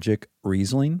Magic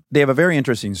Riesling. They have a very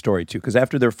interesting story, too, because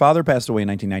after their father passed away in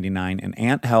 1999, an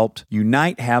aunt helped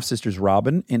unite half-sisters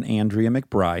Robin and Andrea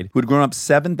McBride, who had grown up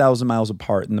 7,000 miles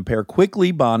apart, and the pair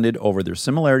quickly bonded over their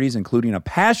similarities, including a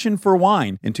passion for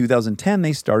wine. In 2010,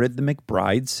 they started the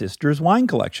McBride Sisters Wine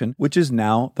Collection, which is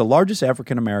now the largest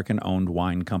African-American-owned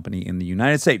wine company in the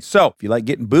United States. So, If you like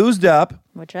getting boozed up,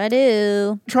 Which I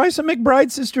do. try some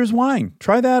McBride Sisters wine.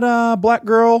 Try that Black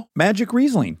Girl Magic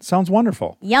Riesling. Sounds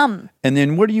wonderful. Yum. And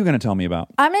then what are you going to tell me about?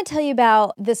 I'm going to tell you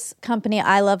about this company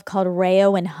I love called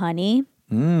Rayo and Honey.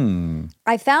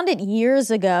 I found it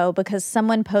years ago because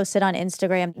someone posted on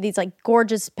Instagram these like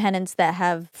gorgeous pennants that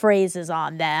have phrases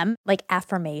on them, like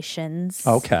affirmations.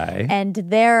 Okay. And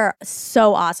they're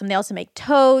so awesome. They also make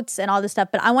totes and all this stuff,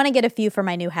 but I want to get a few for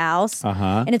my new house.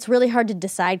 Uh-huh. And it's really hard to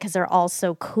decide because they're all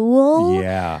so cool.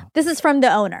 Yeah. This is from the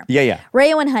owner. Yeah.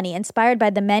 Rayo and Honey, inspired by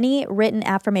the many written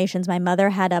affirmations my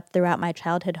mother had up throughout my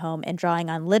childhood home and drawing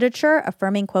on literature,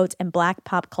 affirming quotes, and Black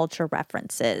pop culture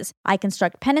references. I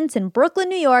construct pennants in Brooklyn,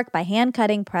 New York by hand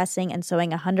cutting, pressing, and sewing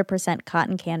 100%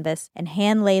 cotton canvas and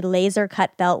hand-laid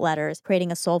laser-cut felt letters,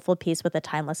 creating a soulful piece with a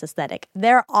timeless aesthetic.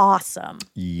 They're awesome.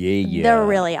 Yeah. They're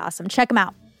really awesome. Check them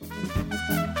out.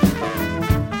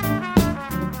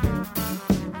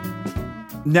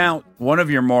 Now, one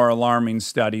of your more alarming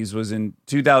studies was in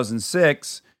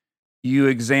 2006. You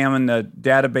examined a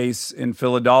database in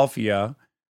Philadelphia,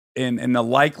 and the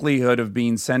likelihood of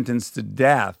being sentenced to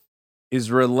death is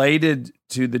related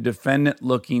to the defendant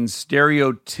looking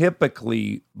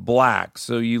stereotypically black.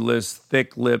 So you list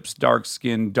thick lips, dark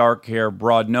skin, dark hair,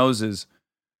 broad noses,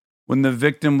 when the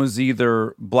victim was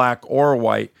either black or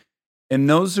white. And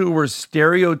those who were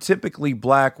stereotypically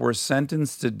black were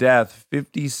sentenced to death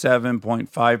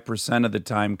 57.5% of the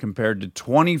time compared to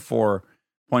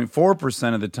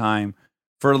 24.4% of the time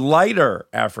for lighter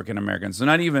African Americans. So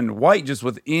not even white, just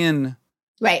within,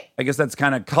 Right. I guess that's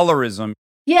kind of colorism.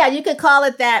 Yeah, you could call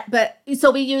it that, but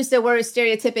so we use the word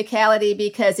stereotypicality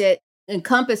because it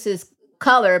encompasses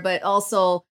color, but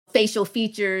also facial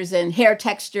features and hair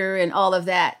texture and all of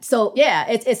that. So yeah,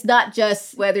 it's not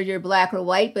just whether you're black or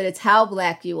white, but it's how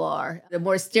black you are. The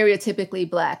more stereotypically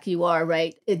black you are,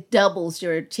 right, it doubles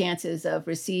your chances of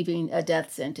receiving a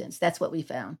death sentence. That's what we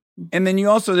found. And then you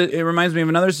also, it reminds me of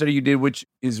another study you did, which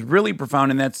is really profound,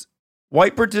 and that's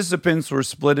white participants were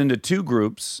split into two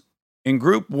groups. In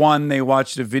group one, they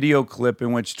watched a video clip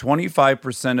in which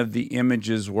 25% of the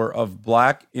images were of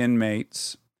black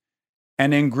inmates.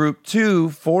 And in group two,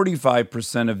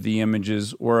 45% of the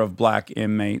images were of black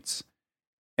inmates.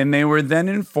 And they were then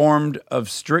informed of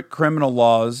strict criminal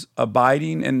laws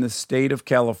abiding in the state of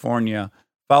California,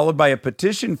 followed by a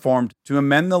petition formed to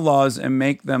amend the laws and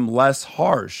make them less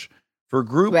harsh. For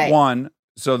group one,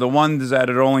 so the ones that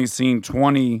had only seen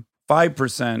 25%,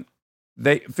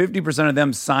 50% of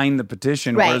them signed the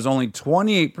petition, whereas only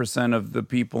 28% of the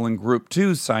people in group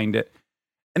two signed it.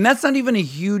 And that's not even a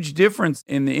huge difference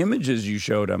in the images you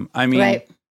showed them. I mean,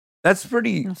 that's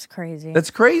crazy. That's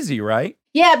crazy, right?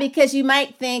 Yeah, because you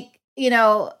might think,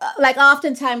 like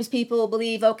oftentimes people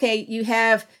believe, okay, you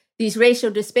have these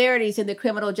racial disparities in the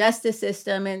criminal justice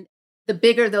system, and the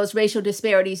bigger those racial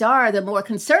disparities are, the more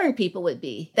concerned people would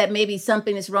be that maybe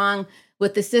something is wrong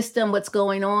with the system, what's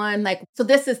going on. So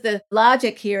this is the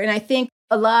logic here. And I think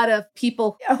a lot of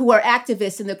people who are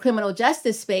activists in the criminal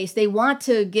justice space, they want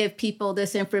to give people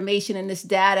this information and this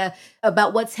data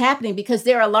about what's happening because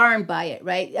they're alarmed by it,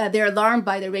 right? They're alarmed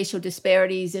by the racial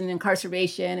disparities in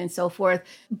incarceration and so forth.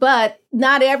 But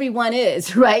not everyone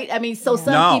is, right? I mean, so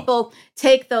some people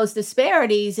take those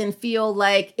disparities and feel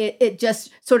like it just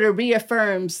sort of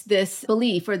reaffirms this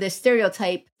belief or this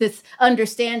stereotype, this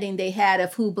understanding they had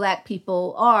of who Black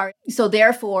people are. So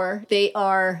therefore, they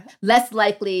are less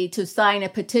likely to sign a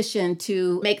petition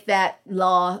to make that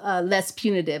law less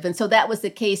punitive. And so that was the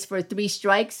case for three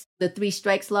strikes, the three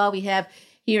strikes law we have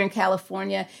here in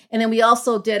California. And then we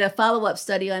also did a follow-up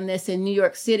study on this in New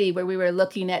York City where we were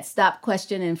looking at stop,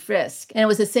 question, and frisk. And it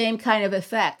was the same kind of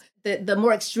effect. The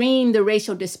more extreme the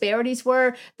racial disparities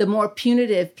were, the more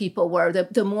punitive people were,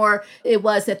 the more it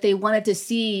was that they wanted to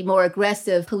see more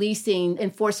aggressive policing,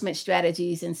 enforcement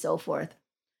strategies, and so forth.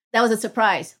 That was a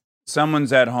surprise.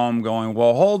 Someone's at home going,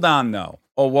 well, hold on, though.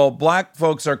 Oh, well, Black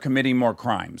folks are committing more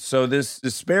crimes. So this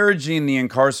disparaging the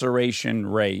incarceration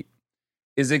rate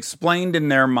is explained in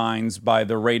their minds by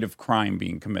the rate of crime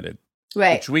being committed.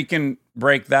 Right. Which we can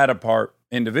break that apart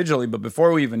individually. But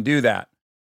before we even do that,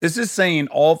 this is saying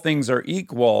all things are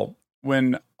equal.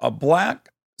 When a Black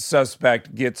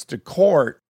suspect gets to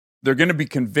court, they're going to be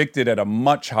convicted at a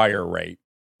much higher rate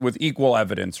with equal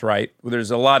evidence, right?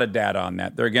 There's a lot of data on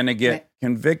that. They're going to get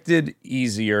convicted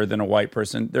easier than a white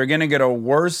person. They're going to get a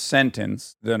worse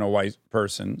sentence than a white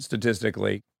person,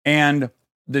 statistically. And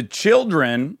the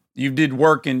children, you did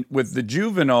work with the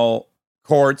juvenile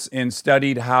courts and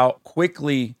studied how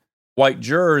quickly white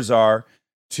jurors are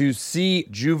to see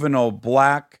juvenile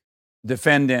Black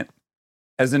defendant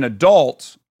as an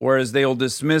adult Whereas they'll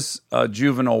dismiss a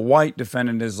juvenile white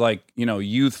defendant as like,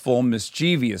 youthful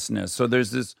mischievousness. So there's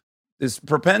this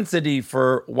propensity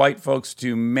for white folks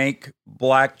to make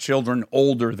black children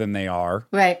older than they are.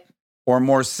 Right. Or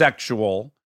more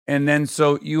sexual. And then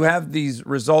so you have these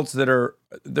results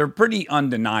they're pretty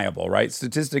undeniable, right?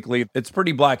 Statistically, it's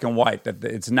pretty black and white that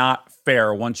it's not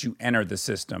fair once you enter the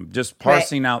system. Just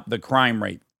parsing out the crime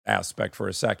rate aspect for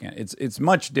a second. It's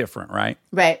much different, right?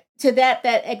 Right. To that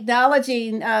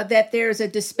acknowledging that there's a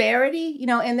disparity,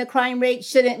 in the crime rate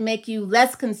shouldn't make you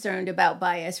less concerned about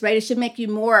bias, right? It should make you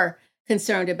more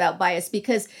concerned about bias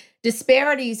because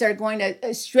disparities are going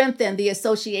to strengthen the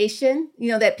association,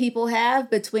 that people have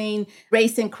between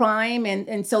race and crime.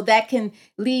 And so that can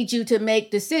lead you to make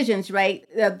decisions, right,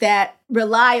 that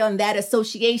rely on that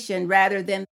association rather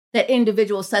than that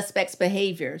individual suspect's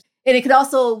behaviors. And it could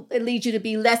also lead you to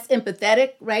be less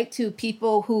empathetic, right, to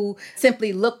people who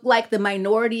simply look like the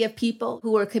minority of people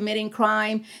who are committing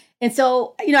crime. And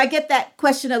so, I get that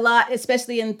question a lot,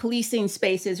 especially in policing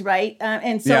spaces, right?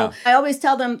 And so I always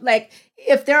tell them, like,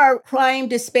 if there are crime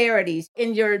disparities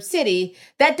in your city,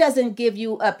 that doesn't give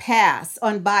you a pass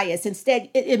on bias. Instead,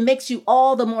 it makes you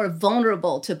all the more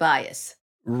vulnerable to bias.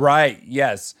 Right.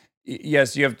 Yes.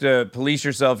 Yes, you have to police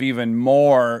yourself even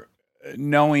more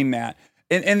knowing that.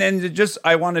 And just,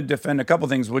 I want to defend a couple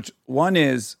things, which one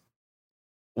is,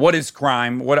 what is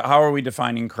crime? How are we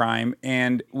defining crime?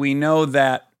 And we know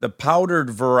that the powdered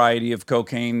variety of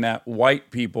cocaine that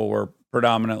white people were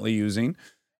predominantly using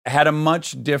had a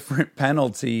much different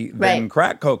penalty than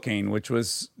crack cocaine, which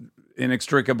was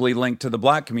inextricably linked to the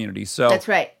black community. So that's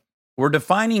right. We're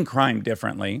defining crime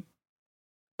differently.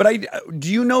 But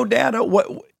do you know data?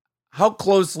 How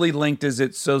closely linked is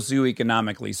it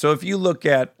socioeconomically? So if you look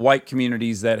at white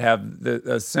communities that have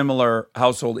a similar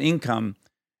household income,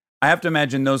 I have to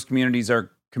imagine those communities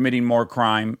are committing more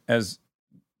crime as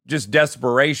just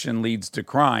desperation leads to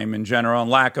crime in general,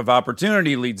 and lack of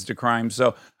opportunity leads to crime.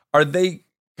 So are they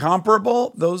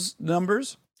comparable, those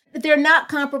numbers? They're not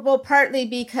comparable, partly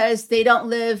because they don't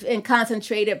live in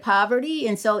concentrated poverty.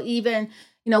 And so even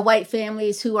white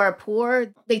families who are poor,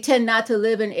 they tend not to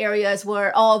live in areas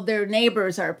where all their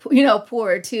neighbors are,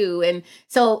 poor too. And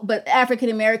so, but African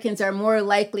Americans are more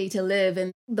likely to live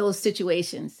in those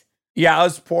situations. Yeah,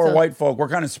 us poor white folk, we're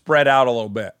kind of spread out a little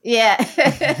bit. Yeah.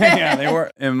 Yeah, they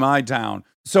were in my town.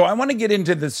 So I want to get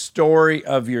into the story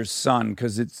of your son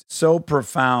because it's so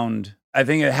profound. I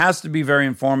think it has to be very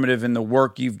informative in the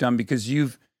work you've done because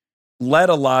you've led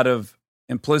a lot of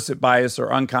implicit bias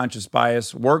or unconscious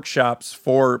bias workshops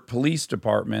for police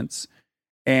departments.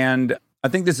 And I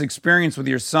think this experience with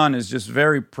your son is just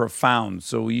very profound.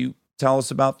 So will you tell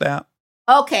us about that?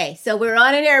 Okay, so we're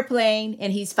on an airplane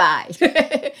and he's 5.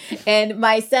 And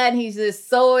my son, he's just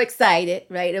so excited,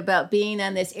 right, about being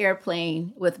on this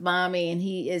airplane with mommy. And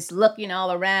he is looking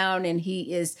all around and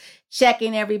he is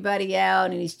checking everybody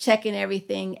out and he's checking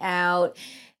everything out.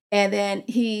 And then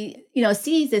he,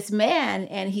 sees this man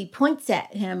and he points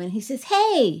at him and he says,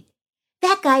 "Hey,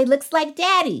 that guy looks like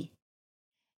Daddy."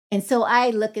 And so I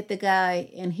look at the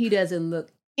guy and he doesn't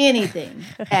look anything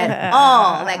at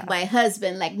all like my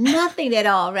husband, like nothing at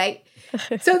all, right?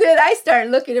 So then I start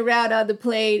looking around on the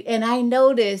plane and I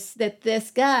noticed that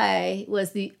this guy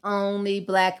was the only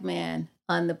black man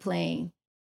on the plane.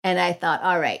 And I thought,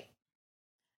 all right,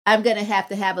 I'm going to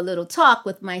have a little talk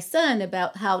with my son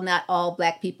about how not all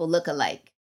black people look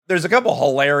alike. There's a couple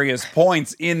hilarious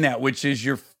points in that, which is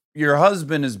your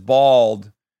husband is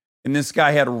bald and this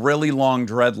guy had really long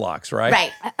dreadlocks,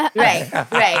 right? Right.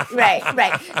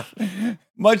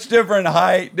 Much different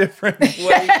height, different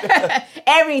weight.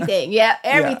 Everything. Yeah,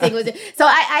 everything was. So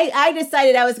I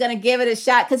decided I was going to give it a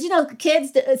shot because,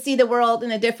 kids see the world in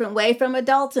a different way from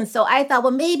adults. And so I thought,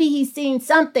 well, maybe he's seen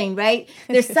something, right?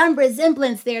 There's some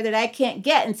resemblance there that I can't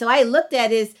get. And so I looked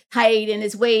at his height and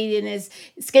his weight and his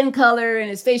skin color and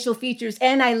his facial features.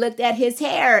 And I looked at his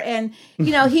hair. And,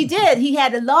 he did. He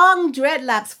had long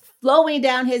dreadlocks flowing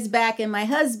down his back. And my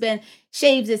husband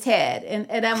shaves his head.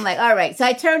 And I'm like, all right. So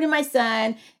I turned to my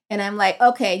son and I'm like,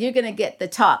 okay, you're going to get the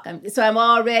talk. So I'm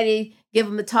already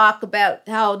giving him the talk about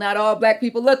how not all black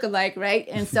people look alike, right?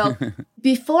 And so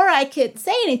before I could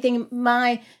say anything,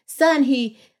 my son,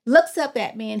 he looks up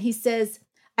at me and he says,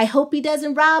 "I hope he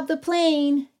doesn't rob the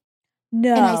plane."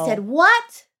 No. And I said,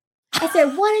 "What?" I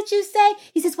said, "What did you say?"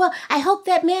 He says, "Well, I hope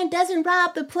that man doesn't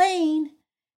rob the plane."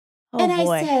 Oh, and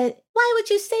boy. I said, "Why would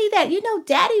you say that?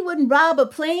 Daddy wouldn't rob a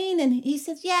plane." And he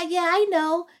says, yeah, I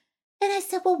know. And I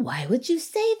said, "Well, why would you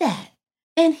say that?"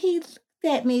 And he looked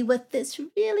at me with this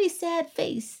really sad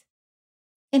face.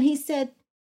 And he said,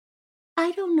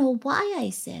 "I don't know why I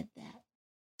said that."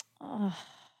 Oh.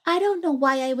 I don't know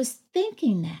why I was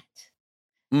thinking that.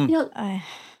 Mm. You know, I-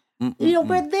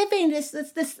 we're living this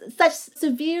such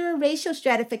severe racial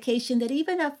stratification that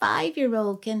even a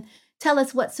 5-year-old can tell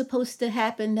us what's supposed to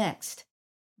happen next.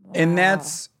 And wow.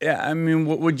 that's, yeah, I mean,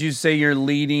 what would you say your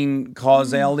leading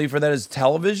causality for that is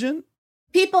television?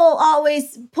 People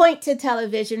always point to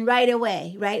television right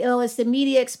away, right? Oh, it's the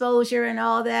media exposure and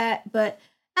all that. But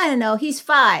I don't know. He's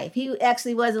 5. He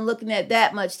actually wasn't looking at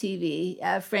that much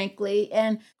TV, frankly.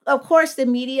 And of course, the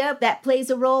media, that plays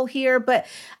a role here. But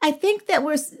I think that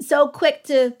we're so quick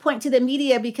to point to the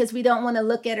media because we don't want to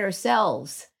look at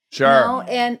ourselves. Sure. You know?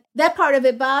 And that part of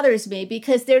it bothers me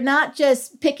because they're not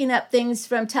just picking up things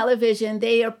from television.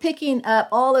 They are picking up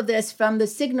all of this from the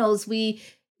signals we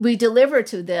deliver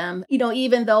to them, you know,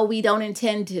 even though we don't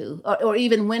intend to, or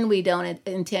even when we don't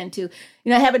intend to. You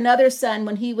know, I have another son.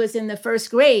 When he was in the 1st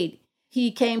grade,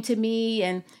 he came to me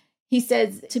and he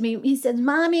said,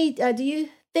 Mommy, do you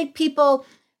think people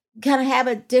kind of have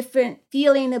a different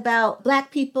feeling about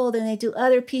Black people than they do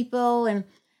other people? And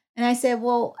I said,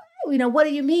 well, you know, what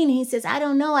do you mean? He says, I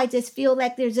don't know. I just feel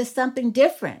like there's just something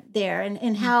different there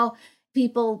and how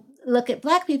people look at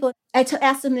Black people. I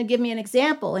asked him to give me an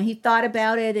example, and he thought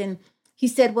about it, and he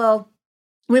said, well,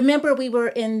 remember we were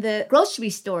in the grocery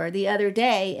store the other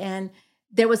day, and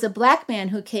there was a Black man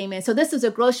who came in. So this was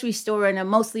a grocery store in a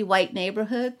mostly white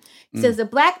neighborhood. He says, a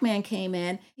Black man came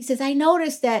in. He says, I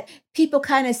noticed that people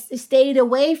kind of stayed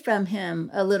away from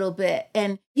him a little bit.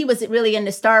 And he wasn't really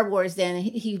into Star Wars then.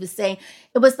 He was saying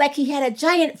it was like he had a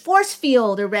giant force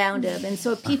field around him. And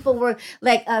so people were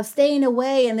like staying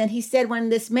away. And then he said, when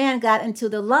this man got into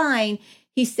the line,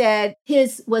 he said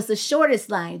his was the shortest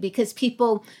line because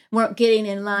people weren't getting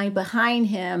in line behind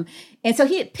him. And so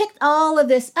he had picked all of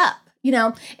this up. You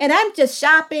know, and I'm just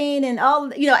shopping and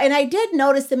all, you know, and I did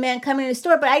notice the man coming in the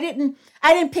store, but I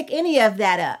didn't pick any of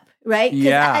that up, right?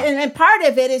 Yeah. And part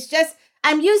of it is just,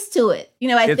 I'm used to it, you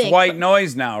know, I think. It's white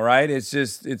noise now, right?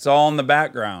 It's all in the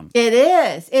background. It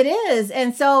is.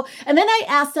 And so, and then I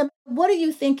asked him, what do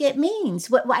you think it means?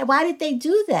 Why did they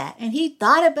do that? And he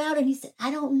thought about it and he said, I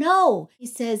don't know. He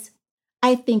says,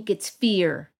 I think it's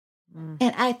fear.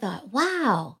 And I thought,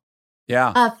 wow.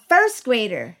 Yeah. A 1st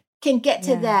grader can get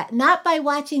to that, not by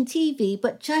watching TV,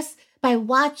 but just by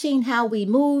watching how we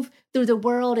move through the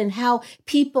world and how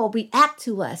people react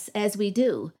to us as we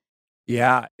do.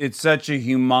 Yeah, it's such a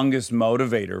humongous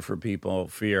motivator for people,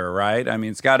 fear, right? I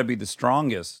mean, it's got to be the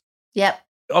strongest. Yep.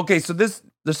 Okay, so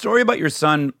the story about your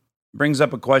son brings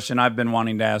up a question I've been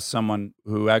wanting to ask someone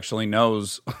who actually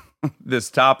knows this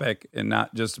topic and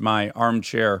not just my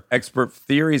armchair expert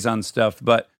theories on stuff,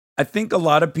 but I think a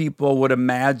lot of people would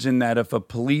imagine that if a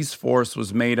police force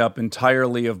was made up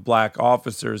entirely of Black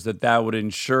officers, that would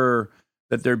ensure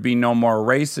that there'd be no more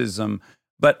racism.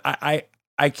 But I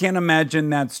can't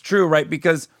imagine that's true, right?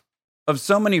 Because of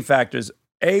so many factors.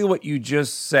 A, what you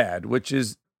just said, which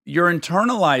is you're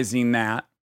internalizing that,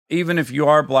 even if you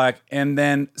are Black. And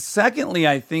then secondly,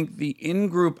 I think the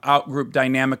in-group, out-group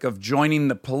dynamic of joining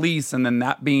the police and then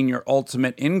that being your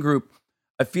ultimate in-group,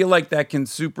 I feel like that can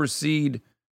supersede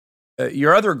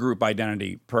your other group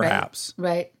identity, perhaps.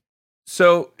 Right.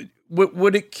 So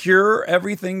would it cure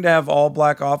everything to have all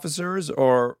Black officers,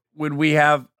 or would we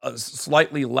have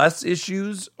slightly less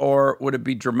issues, or would it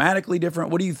be dramatically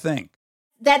different? What do you think?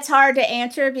 That's hard to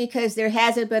answer because there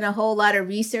hasn't been a whole lot of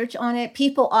research on it.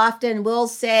 People often will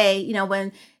say, you know,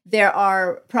 when there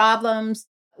are problems,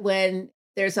 when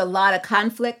there's a lot of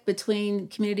conflict between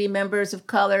community members of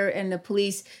color and the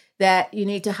police, that you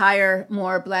need to hire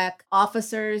more Black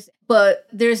officers. But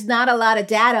there's not a lot of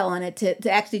data on it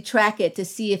to actually track it, to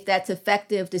see if that's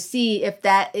effective, to see if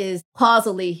that is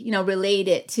causally, you know,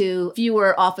 related to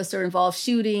fewer officer-involved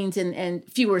shootings and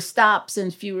fewer stops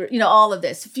and fewer, you know, all of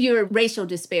this, fewer racial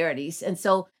disparities. And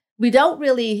so we don't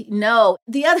really know.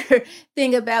 The other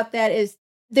thing about that is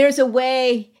there's a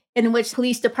way in which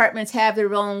police departments have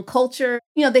their own culture.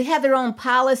 You know, they have their own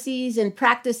policies and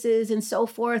practices and so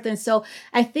forth. And so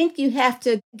I think you have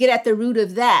to get at the root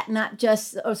of that, not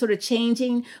just sort of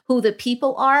changing who the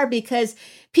people are, because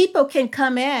people can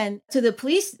come in to the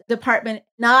police department,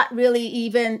 not really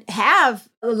even have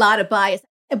a lot of bias.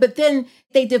 But then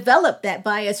they develop that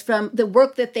bias from the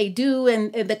work that they do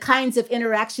and the kinds of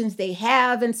interactions they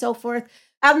have and so forth.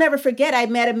 I'll never forget, I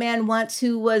met a man once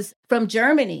who was from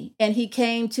Germany, and he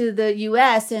came to the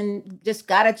U.S. and just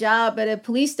got a job at a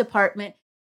police department.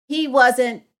 He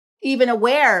wasn't even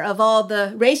aware of all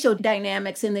the racial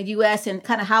dynamics in the U.S. and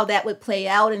kind of how that would play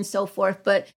out and so forth.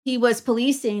 But he was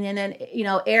policing in an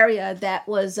area that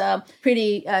was a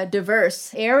pretty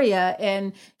diverse area,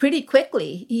 and pretty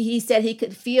quickly he said he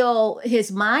could feel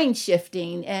his mind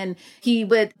shifting, and he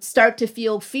would start to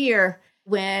feel fear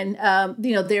when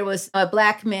there was a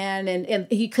black man and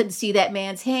he couldn't see that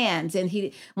man's hands, and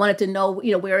he wanted to know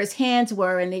where his hands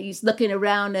were, and he's looking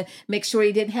around to make sure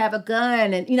he didn't have a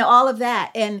gun, and all of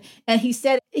that, and he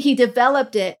said he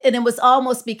developed it, and it was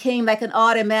almost became like an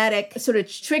automatic sort of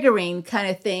triggering kind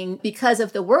of thing because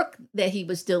of the work that he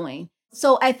was doing.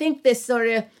 So I think this sort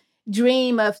of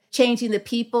dream of changing the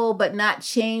people but not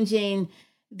changing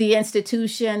the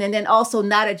institution, and then also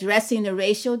not addressing the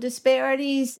racial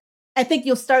disparities, I think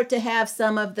you'll start to have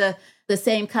some of the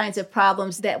same kinds of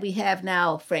problems that we have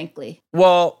now, frankly.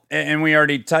 Well, and we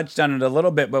already touched on it a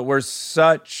little bit, but we're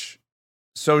such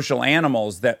social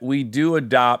animals that we do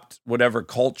adopt whatever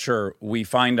culture we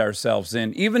find ourselves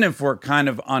in, even if we're kind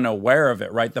of unaware of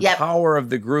it, right? The Yep. power of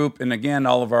the group, and again,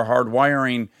 all of our hard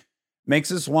wiring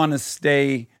makes us want to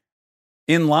stay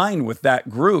in line with that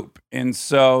group. And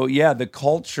so, yeah, the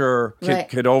culture Right.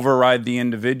 could override the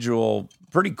individual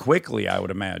pretty quickly, I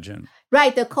would imagine.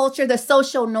 Right, the culture, the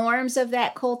social norms of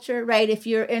that culture, right? If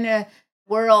you're in a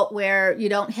world where you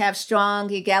don't have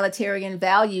strong egalitarian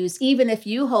values, even if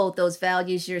you hold those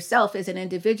values yourself as an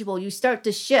individual, you start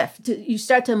to shift, you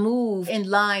start to move in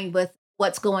line with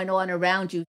what's going on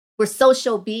around you. We're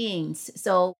social beings,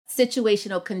 so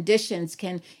situational conditions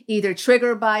can either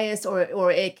trigger bias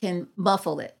or it can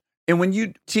muffle it. And when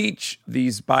you teach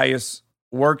these bias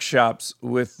workshops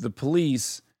with the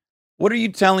police, what are you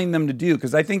telling them to do?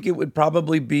 Because I think it would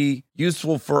probably be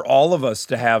useful for all of us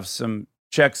to have some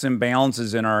checks and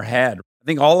balances in our head. I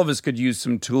think all of us could use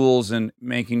some tools in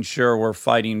making sure we're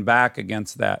fighting back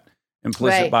against that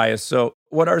implicit Right. bias. So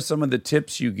what are some of the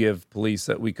tips you give police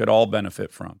that we could all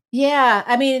benefit from? Yeah,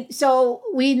 I mean, so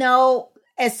we know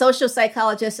as social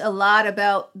psychologists a lot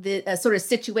about the sort of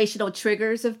situational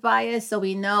triggers of bias. So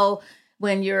we know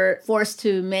when you're forced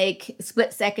to make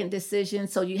split-second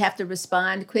decisions, so you have to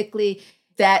respond quickly,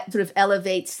 that sort of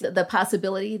elevates the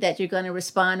possibility that you're going to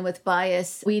respond with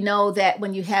bias. We know that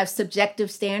when you have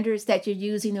subjective standards that you're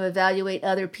using to evaluate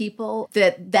other people,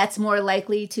 that's more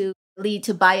likely to lead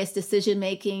to biased decision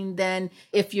making than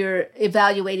if you're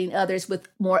evaluating others with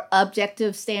more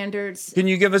objective standards. Can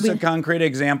you give us a concrete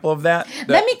example of that?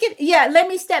 Let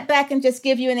me step back and just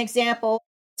give you an example.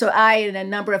 So I and a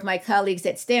number of my colleagues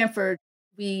at Stanford,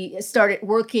 we started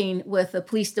working with the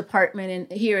police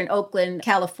department here in Oakland,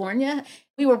 California.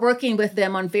 We were working with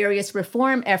them on various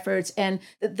reform efforts, and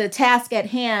the task at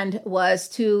hand was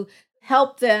to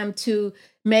help them to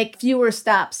make fewer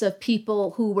stops of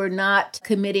people who were not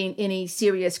committing any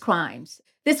serious crimes.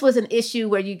 This was an issue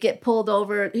where you get pulled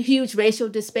over, huge racial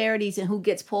disparities in who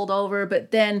gets pulled over,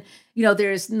 but then,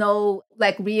 there's no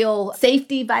real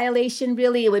safety violation,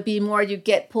 really. It would be more you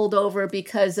get pulled over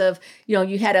because of,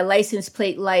 you had a license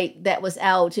plate light that was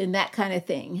out and that kind of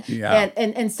thing. Yeah.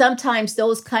 And sometimes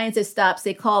those kinds of stops,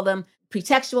 they call them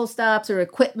pretextual stops or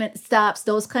equipment stops,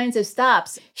 those kinds of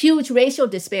stops, huge racial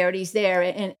disparities there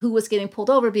and who was getting pulled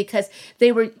over because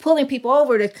they were pulling people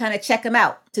over to kind of check them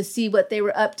out, to see what they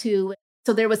were up to.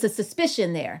 So there was a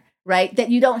suspicion there, right, that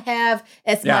you don't have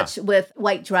as much with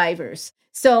white drivers.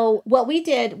 So what we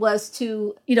did was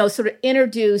to, sort of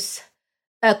introduce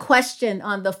a question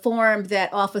on the form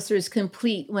that officers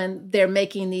complete when they're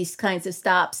making these kinds of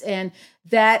stops. And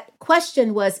that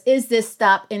question was, is this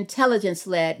stop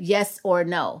intelligence-led, yes or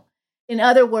no? In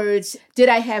other words, did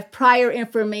I have prior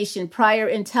information, prior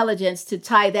intelligence to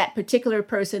tie that particular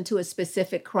person to a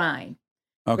specific crime?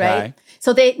 Okay. Right?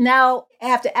 So they now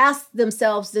have to ask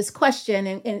themselves this question,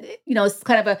 and it's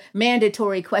kind of a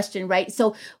mandatory question, right?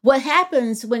 So what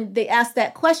happens when they ask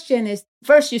that question is,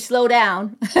 first you slow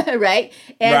down, right?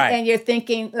 And you're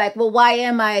thinking well, why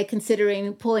am I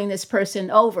considering pulling this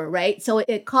person over, right? So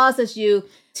it causes you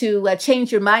to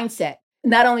change your mindset.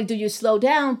 Not only do you slow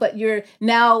down, but you're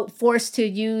now forced to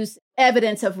use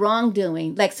evidence of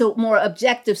wrongdoing, so more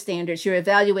objective standards you're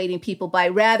evaluating people by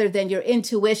rather than your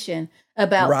intuition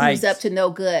about who's up to no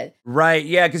good. Right.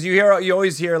 Yeah. Because you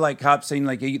always hear cops saying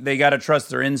they got to trust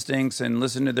their instincts and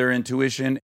listen to their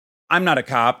intuition. I'm not a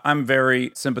cop. I'm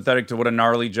very sympathetic to what a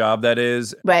gnarly job that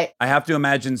is. Right. I have to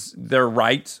imagine they're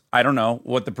right. I don't know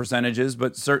what the percentage is,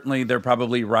 but certainly they're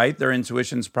probably right. Their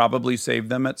intuitions probably saved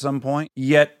them at some point.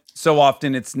 Yet so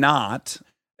often it's not.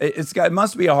 It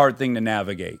must be a hard thing to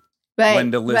navigate. Right.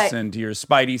 When to listen to your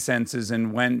spidey senses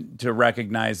and when to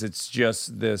recognize it's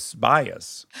just this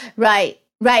bias. Right.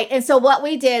 Right. And so what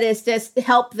we did is just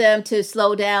help them to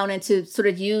slow down and to sort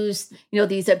of use,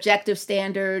 these objective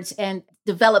standards and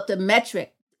developed a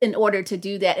metric in order to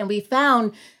do that. And we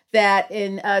found that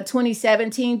in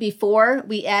 2017, before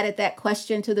we added that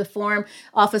question to the form,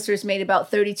 officers made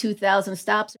about 32,000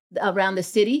 stops around the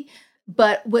city.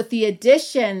 But with the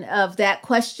addition of that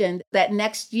question, that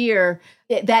next year,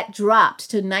 that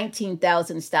dropped to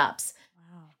 19,000 stops.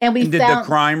 And we did found the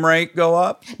crime rate go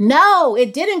up? No,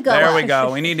 it didn't go up. There we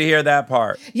go. We need to hear that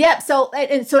part. Yep. So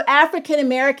African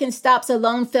American stops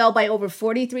alone fell by over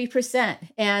 43%,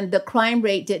 and the crime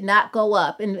rate did not go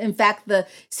up. And in fact, the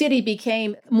city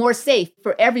became more safe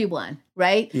for everyone.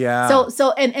 Right. Yeah.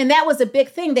 And that was a big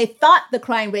thing. They thought the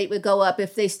crime rate would go up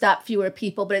if they stopped fewer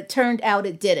people, but it turned out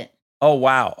it didn't. Oh,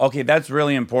 wow. Okay. That's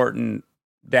really important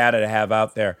data to have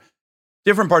out there.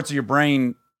 Different parts of your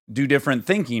brain do different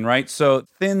thinking, right? So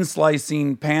thin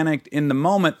slicing, panicked in the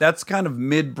moment, that's kind of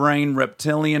midbrain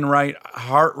reptilian, right?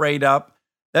 Heart rate up.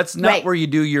 That's not where you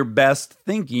do your best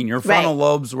thinking. Your frontal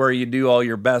lobe's where you do all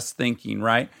your best thinking,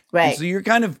 right? Right. And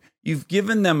so you've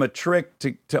given them a trick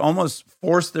to almost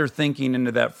force their thinking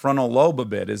into that frontal lobe a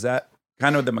bit. Is that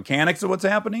kind of the mechanics of what's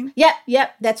happening?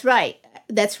 Yep. That's right.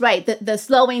 The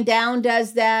slowing down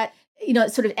does that.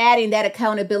 Sort of adding that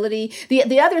accountability.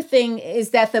 The other thing is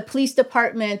that the police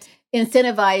department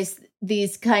incentivized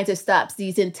these kinds of stops,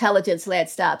 these intelligence-led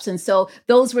stops. And so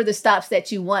those were the stops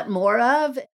that you want more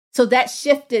of. So that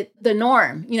shifted the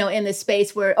norm, in the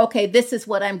space where, okay, this is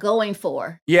what I'm going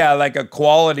for. Yeah, like a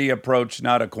quality approach,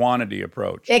 not a quantity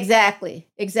approach. Exactly.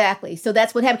 So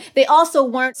that's what happened. They also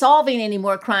weren't solving any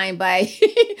more crime by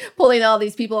pulling all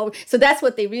these people over. So that's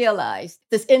what they realized,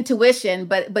 this intuition,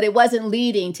 but it wasn't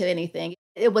leading to anything.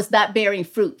 It was not bearing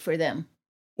fruit for them.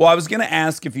 Well, I was going to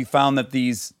ask if you found that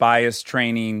these bias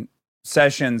training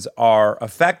sessions are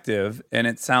effective, and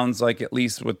it sounds like, at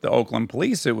least with the Oakland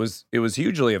police, it was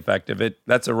hugely effective.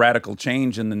 That's a radical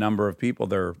change in the number of people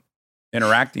they're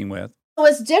interacting with. It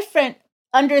was different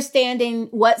understanding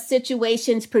what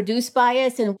situations produce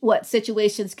bias and what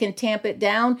situations can tamp it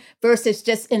down versus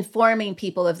just informing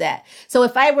people of that. So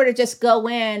if I were to just go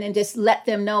in and just let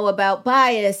them know about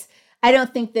bias, I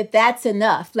don't think that that's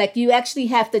enough. Like, you actually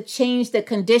have to change the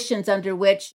conditions under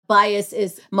which bias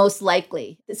is most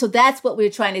likely. So that's what we're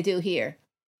trying to do here.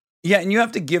 Yeah, and you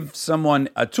have to give someone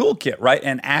a toolkit, right?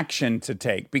 An action to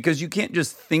take, because you can't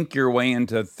just think your way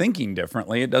into thinking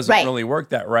differently. It doesn't really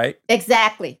work that right.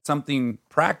 Exactly. Something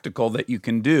practical that you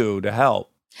can do to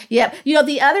help. Yeah.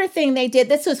 The other thing they did,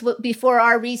 this was before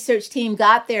our research team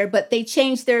got there, but they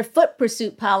changed their foot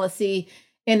pursuit policy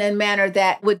in a manner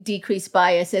that would decrease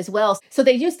bias as well. So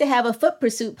they used to have a foot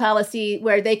pursuit policy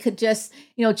where they could just,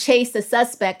 chase the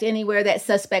suspect anywhere that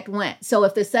suspect went. So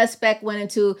if the suspect went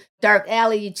into dark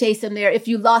alley, you chase them there. If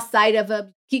you lost sight of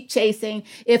them, keep chasing.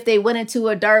 If they went into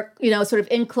a dark, sort of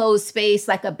enclosed space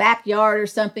like a backyard or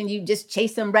something, you just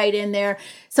chase them right in there.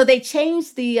 So they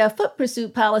changed the foot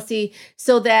pursuit policy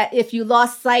so that if you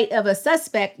lost sight of a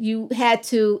suspect, you had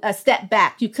to step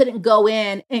back. You couldn't go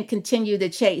in and continue the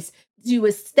chase. You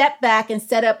would step back and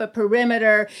set up a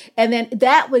perimeter, and then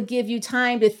that would give you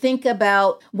time to think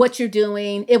about what you're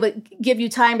doing. It would give you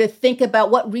time to think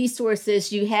about what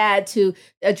resources you had to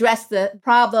address the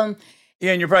problem.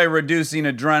 Yeah, and you're probably reducing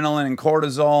adrenaline and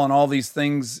cortisol and all these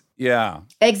things. Yeah.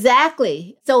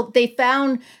 Exactly. So they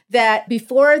found that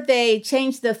before they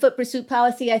changed the foot pursuit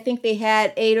policy, I think they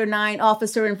had 8 or 9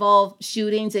 officer-involved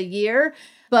shootings a year.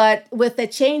 But with the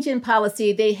change in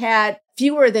policy, they had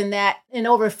fewer than that in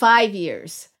over 5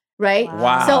 years, right?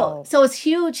 Wow. So it's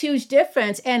huge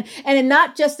difference. And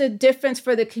not just a difference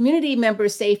for the community member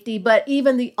safety, but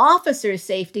even the officer's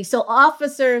safety. So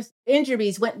officers'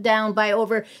 injuries went down by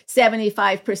over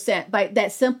 75% by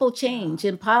that simple change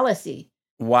in policy.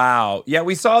 Wow. Yeah,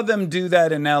 we saw them do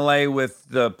that in LA with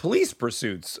the police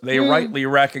pursuits. They rightly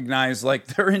recognize, like,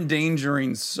 they're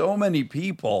endangering so many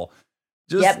people.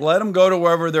 Just let them go to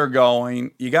wherever they're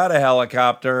going. You got a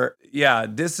helicopter. Yeah,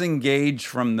 disengage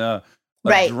from the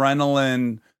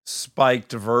adrenaline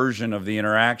spiked version of the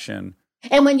interaction.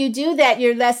 And when you do that,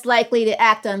 you're less likely to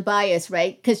act unbiased,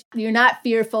 right? Because you're not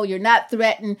fearful, you're not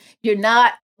threatened, you're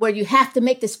not where you have to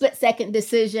make the split-second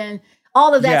decision.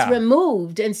 All of that's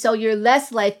removed, and so you're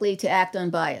less likely to act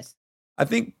unbiased. I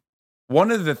think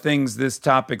one of the things this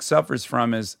topic suffers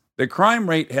from is the crime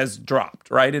rate has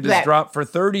dropped, right? It has dropped for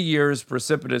 30 years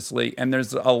precipitously, and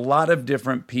there's a lot of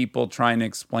different people trying to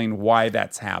explain why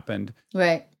that's happened.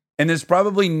 Right. And there's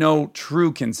probably no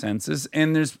true consensus,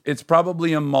 and it's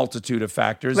probably a multitude of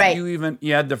factors. Right.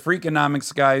 You had the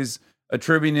Freakonomics guys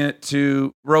attributing it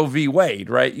to Roe v. Wade,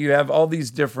 right? You have all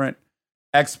these different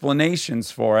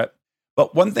explanations for it.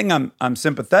 But one thing I'm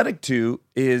sympathetic to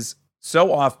is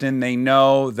so often they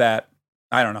know that,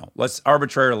 I don't know, let's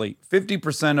arbitrarily,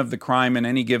 50% of the crime in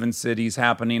any given city is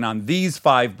happening on these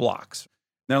 5 blocks.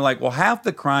 They're like, well, half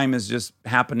the crime is just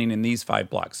happening in these 5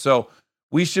 blocks. So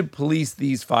we should police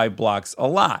these 5 blocks a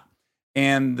lot.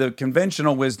 And the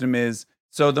conventional wisdom is,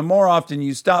 so the more often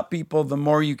you stop people, the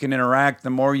more you can interact, the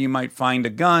more you might find a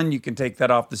gun, you can take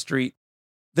that off the street.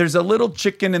 There's a little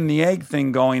chicken and the egg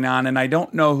thing going on, and I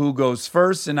don't know who goes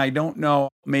first, and I don't know,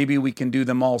 maybe we can do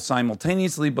them all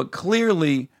simultaneously, but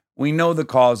clearly we know the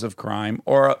cause of crime,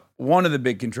 or one of the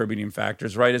big contributing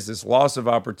factors, right, is this loss of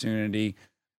opportunity,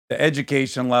 the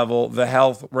education level, the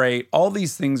health rate, all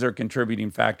these things are contributing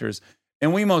factors,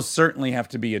 and we most certainly have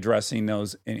to be addressing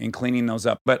those and cleaning those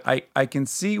up. But I can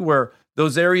see where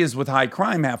those areas with high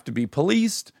crime have to be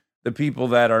policed. The people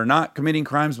that are not committing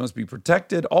crimes must be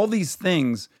protected, all these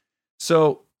things.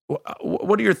 So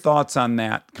what are your thoughts on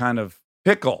that kind of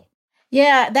pickle?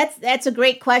 Yeah, that's a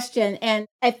great question. And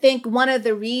I think one of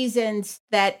the reasons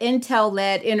that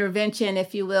Intel-led intervention,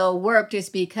 if you will, worked is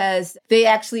because they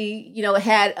actually,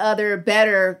 had other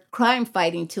better crime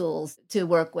fighting tools to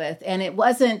work with. And it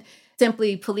wasn't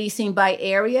simply policing by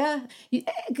area.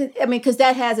 Because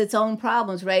that has its own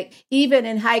problems, right? Even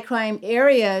in high crime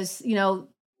areas,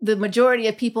 the majority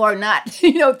of people are not,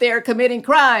 they're committing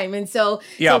crime. And so...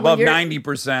 Yeah, so above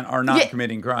 90% are not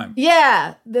committing crime.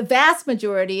 Yeah, the vast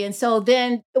majority. And so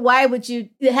then why would you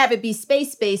have it be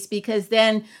space-based? Because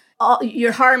then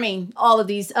you're harming all of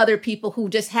these other people who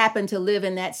just happen to live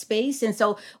in that space. And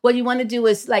so what you want to do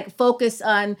is focus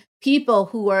on people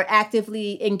who are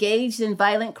actively engaged in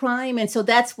violent crime. And so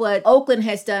that's what Oakland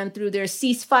has done through their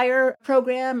ceasefire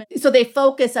program. So they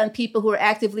focus on people who are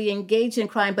actively engaged in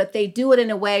crime, but they do it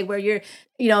in a way where you're,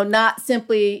 not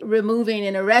simply removing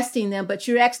and arresting them, but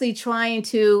you're actually trying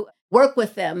to work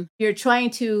with them. You're trying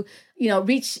to,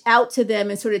 reach out to them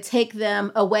and sort of take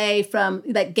them away from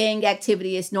gang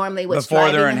activity is normally what's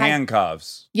before they're in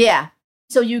handcuffs. Yeah.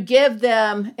 So you give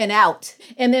them an out.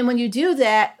 And then when you do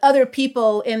that, other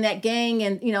people in that gang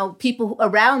and, people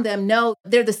around them know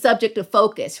they're the subject of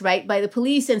focus, right, by the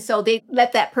police. And so they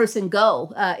let that person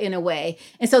go in a way.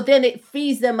 And so then it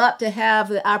frees them up to have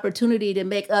the opportunity to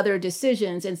make other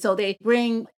decisions. And so they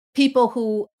bring people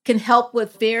who can help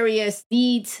with various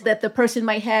needs that the person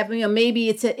might have. Maybe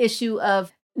it's an issue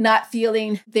of not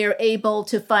feeling they're able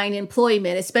to find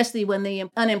employment, especially when the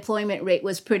unemployment rate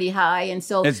was pretty high. And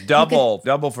so it's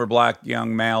double for Black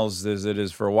young males as it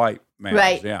is for white males.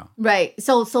 Right. Yeah. Right.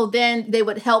 So then they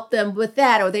would help them with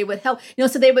that, or they would help,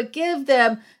 so they would give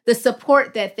them the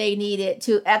support that they needed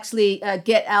to actually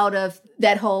get out of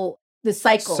that whole the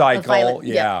cycle of violence.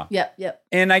 Yeah. Yep.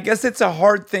 And I guess it's a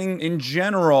hard thing in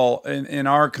general in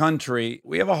our country.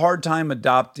 We have a hard time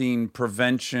adopting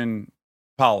prevention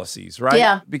policies, right?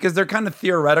 Yeah. Because they're kind of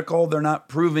theoretical. They're not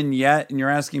proven yet. And you're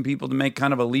asking people to make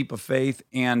kind of a leap of faith.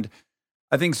 And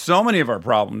I think so many of our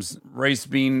problems, race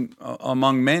being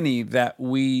among many, that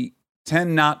we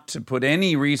tend not to put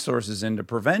any resources into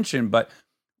prevention. But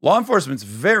law enforcement's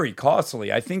very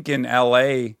costly. I think in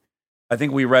LA, I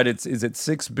think we read is it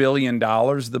 $6 billion,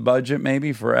 the budget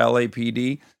maybe for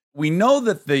LAPD? We know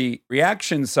that the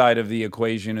reaction side of the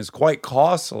equation is quite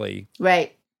costly.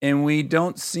 Right. And we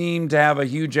don't seem to have a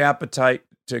huge appetite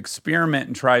to experiment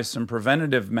and try some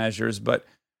preventative measures. But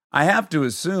I have to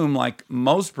assume, like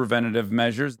most preventative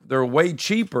measures, they're way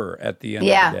cheaper at the end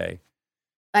of the day.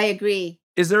 I agree.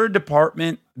 Is there a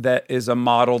department that is a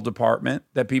model department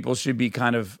that people should be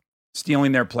kind of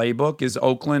stealing their playbook? Is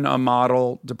Oakland a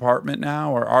model department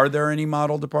now, or are there any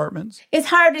model departments? It's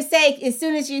hard to say. As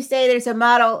soon as you say there's a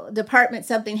model department,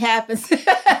 something happens.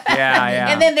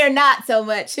 Yeah. And then they're not so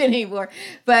much anymore.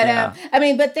 But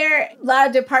but there are a lot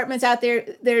of departments out there.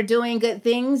 They're doing good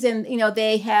things, and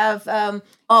they have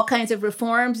all kinds of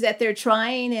reforms that they're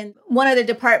trying. And one of the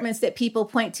departments that people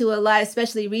point to a lot,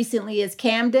 especially recently, is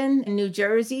Camden in New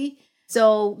Jersey.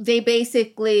 So they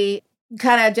basically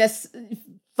kind of just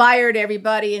fired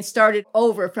everybody and started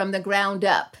over from the ground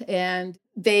up. And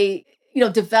they,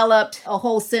 developed a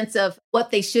whole sense of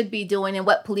what they should be doing and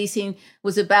what policing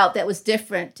was about that was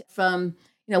different from,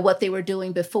 what they were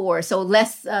doing before. So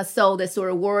less so the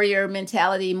sort of warrior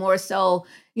mentality, more so,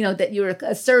 that you're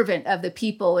a servant of the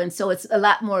people. And so it's a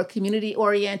lot more community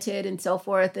oriented and so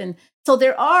forth. And so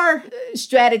there are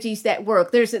strategies that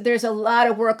work. There's a lot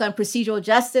of work on procedural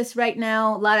justice right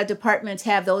now. A lot of departments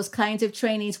have those kinds of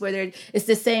trainings where it's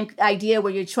the same idea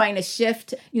where you're trying to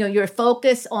shift, your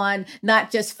focus on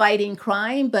not just fighting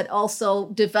crime, but also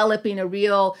developing a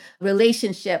real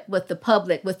relationship with the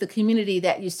public, with the community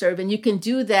that you serve. And you can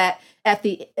do that at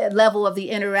the level of the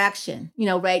interaction,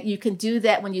 right? You can do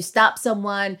that when you stop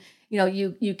someone.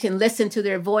 You can listen to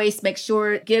their voice, make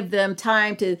sure, give them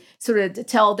time to sort of to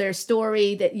tell their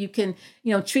story, that you can,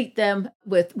 treat them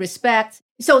with respect.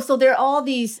 So there are all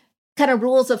these kind of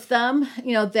rules of thumb,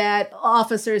 that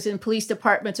officers in police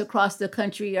departments across the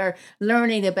country are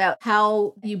learning about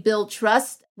how you build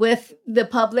trust with the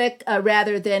public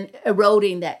rather than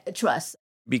eroding that trust.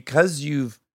 Because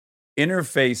you've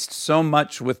interfaced so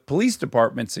much with police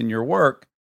departments in your work,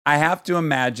 I have to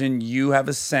imagine you have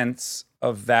a sense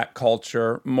of that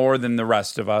culture more than the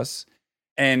rest of us.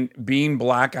 And being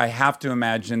Black, I have to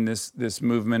imagine this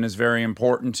movement is very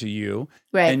important to you.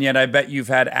 Right. And yet I bet you've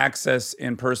had access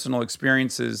and personal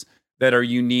experiences that are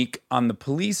unique on the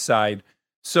police side.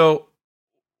 So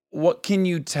what can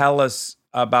you tell us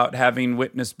about having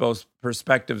witnessed both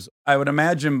perspectives? I would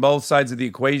imagine both sides of the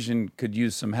equation could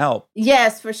use some help.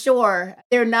 Yes, for sure.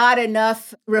 There are not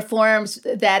enough reforms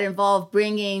that involve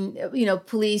bringing,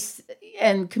 police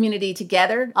and community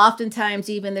together. Oftentimes,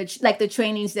 even the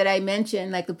trainings that I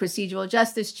mentioned, like the procedural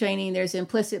justice training, there's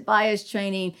implicit bias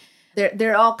training.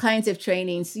 There are all kinds of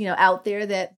trainings, out there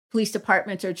that police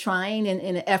departments are trying in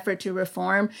an effort to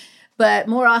reform. But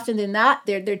more often than not,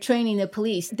 they're training the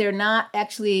police. They're not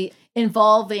actually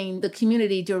involving the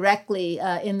community directly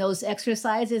in those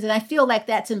exercises. And I feel like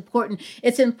that's important.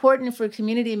 It's important for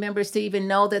community members to even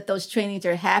know that those trainings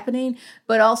are happening,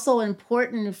 but also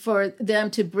important for them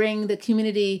to bring the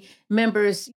community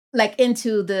members like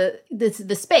into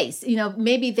the space.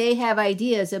 Maybe they have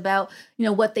ideas about,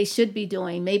 what they should be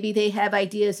doing. Maybe they have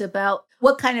ideas about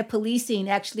what kind of policing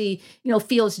actually,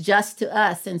 feels just to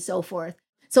us and so forth.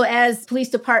 So as police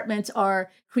departments are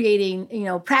creating,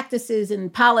 practices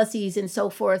and policies and so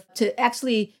forth to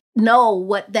actually know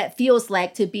what that feels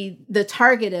like to be the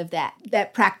target of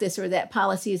that practice or that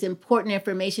policy is important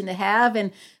information to have.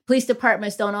 And police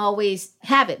departments don't always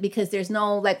have it because there's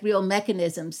no like real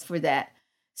mechanisms for that.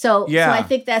 So I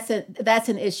think that's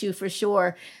an issue for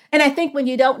sure. And I think when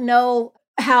you don't know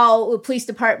how police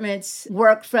departments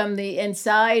work from the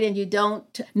inside and you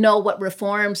don't know what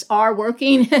reforms are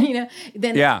working,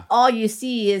 then all you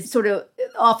see is sort of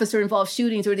officer-involved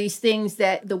shootings or these things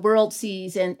that the world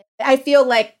sees. And I feel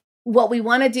like what we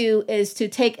want to do is to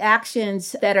take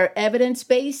actions that are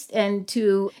evidence-based and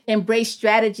to embrace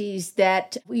strategies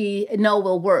that we know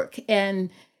will work.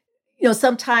 And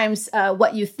sometimes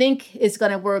what you think is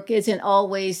going to work isn't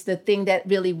always the thing that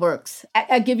really works.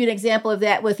 I'll give you an example of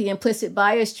that with the implicit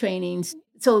bias trainings.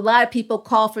 So a lot of people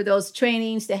call for those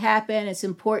trainings to happen. It's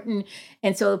important.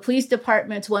 And so the police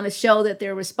departments want to show that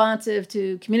they're responsive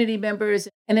to community members.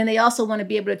 And then they also want to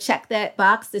be able to check that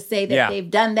box to say that they've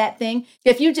done that thing.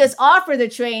 If you just offer the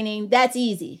training, that's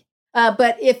easy.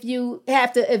 But if you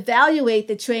have to evaluate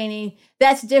the training,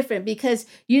 that's different because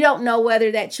you don't know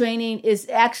whether that training is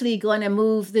actually going to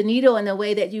move the needle in the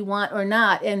way that you want or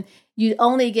not. And you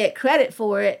only get credit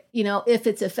for it, if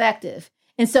it's effective.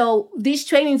 And so these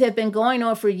trainings have been going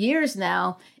on for years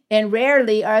now, and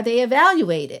rarely are they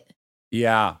evaluated.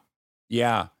 Yeah.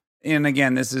 And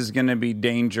again, this is going to be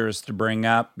dangerous to bring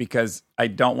up because I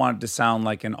don't want it to sound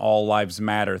like an all lives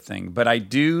matter thing, but I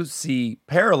do see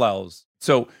parallels.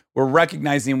 So we're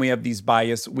recognizing we have these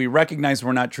bias. We recognize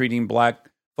we're not treating Black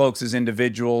folks as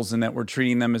individuals and that we're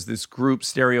treating them as this group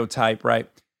stereotype, right?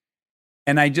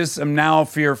 And I just am now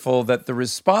fearful that the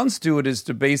response to it is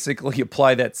to basically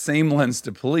apply that same lens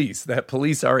to police, that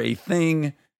police are a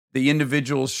thing, the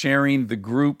individuals sharing the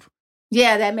group.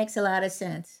 Yeah, that makes a lot of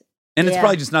sense. And it's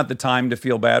probably just not the time to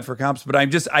feel bad for cops, but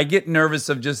I get nervous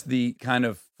of just the kind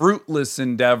of fruitless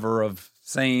endeavor of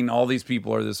saying all these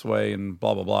people are this way and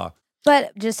blah, blah, blah.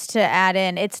 But just to add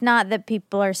in, it's not that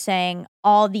people are saying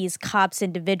all these cops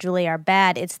individually are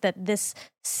bad. It's that this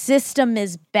system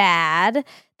is bad,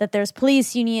 that there's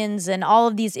police unions and all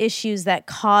of these issues that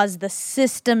cause the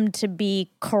system to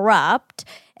be corrupt.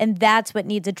 And that's what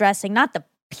needs addressing, not the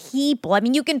people. I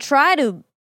mean, you can try to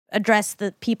address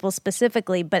the people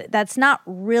specifically, but that's not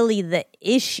really the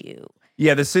issue.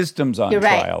 Yeah, the system's on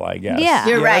trial, I guess. Yeah.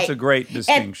 You're right. That's a great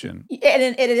distinction. And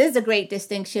it is a great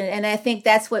distinction. And I think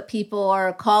that's what people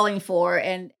are calling for.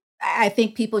 And I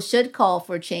think people should call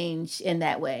for change in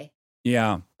that way.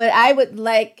 Yeah. But I would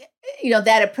like,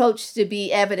 that approach to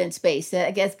be evidence-based. I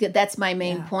guess that's my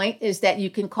main point, is that you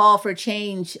can call for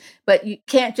change, but you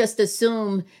can't just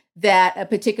assume that a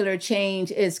particular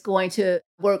change is going to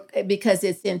work because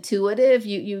it's intuitive.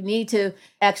 You need to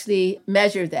actually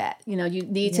measure that. You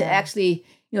need to actually,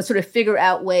 sort of figure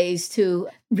out ways to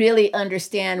really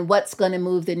understand what's going to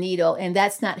move the needle. And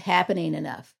that's not happening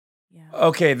enough.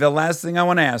 Okay, the last thing I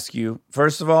want to ask you.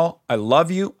 First of all, I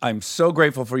love you. I'm so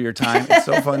grateful for your time. It's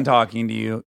so fun talking to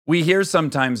you. We hear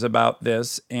sometimes about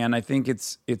this, and I think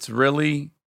it's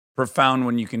really profound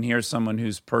when you can hear someone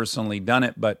who's personally done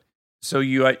it. But so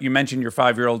you mentioned your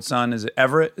 5-year-old son. Is it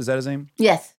Everett? Is that his name?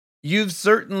 Yes. You've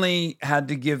certainly had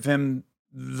to give him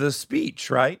the speech,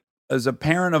 right? As a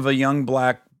parent of a young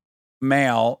black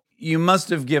male, you must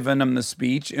have given him the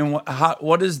speech. And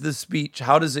what is the speech?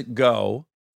 How does it go?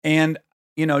 And,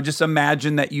 just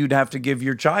imagine that you'd have to give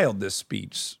your child this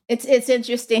speech. It's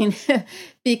interesting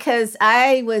because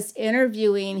I was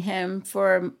interviewing him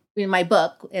for my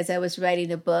book as I was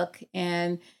writing a book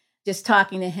and just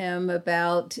talking to him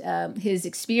about his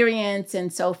experience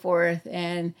and so forth.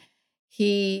 And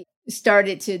he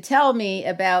started to tell me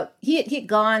about, he'd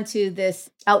gone to this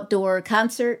outdoor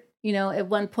concert, at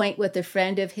one point with a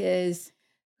friend of his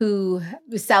who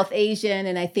was South Asian,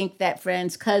 and I think that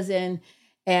friend's cousin.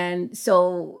 And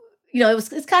so,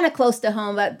 it's kind of close to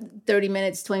home, about 30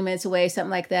 minutes, 20 minutes away, something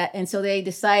like that. And so they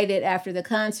decided after the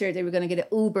concert, they were going to get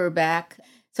an Uber back.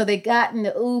 So they got in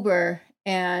the Uber,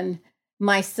 and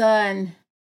my son,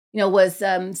 was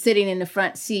sitting in the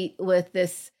front seat with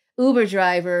this Uber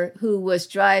driver who was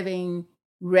driving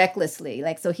recklessly.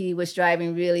 So he was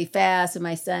driving really fast. And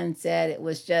my son said it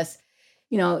was just,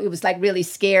 it was like really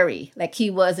scary. Like he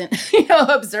wasn't,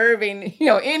 observing,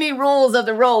 any rules of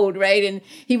the road, right? And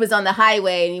he was on the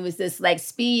highway and he was just like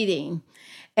speeding.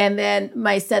 And then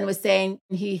my son was saying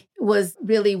he was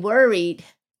really worried,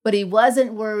 but he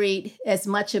wasn't worried as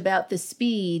much about the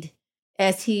speed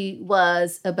as he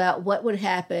was about what would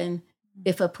happen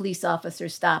if a police officer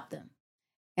stopped him.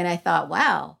 And I thought,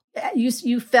 wow,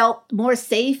 you felt more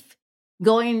safe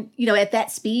going, at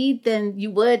that speed than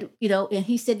you would, and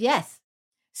he said, yes.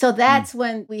 So that's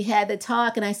when we had the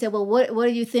talk. And I said, well, what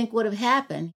do you think would have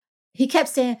happened? He kept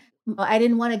saying, I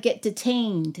didn't want to get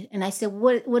detained. And I said,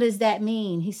 what does that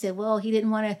mean? He said, well, he didn't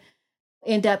want to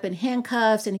end up in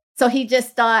handcuffs. And so he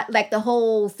just thought like the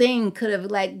whole thing could have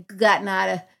like gotten out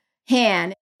of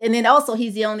hand. And then also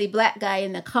he's the only black guy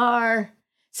in the car.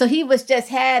 So he was just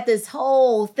had this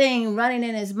whole thing running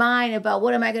in his mind about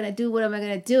what am I going to do? What am I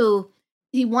going to do?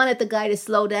 He wanted the guy to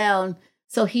slow down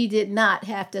so he did not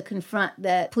have to confront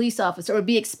that police officer or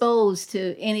be exposed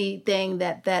to anything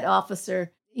that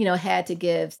officer, had to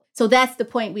give. So that's the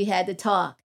point we had to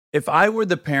talk. If I were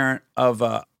the parent of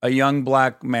a young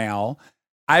black male,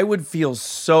 I would feel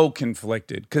so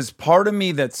conflicted because part of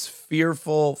me that's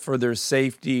fearful for their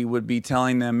safety would be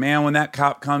telling them, man, when that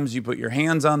cop comes, you put your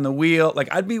hands on the wheel.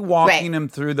 Like I'd be walking them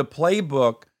through the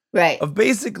playbook of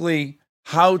basically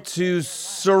how to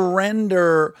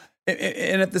surrender.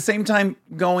 And at the same time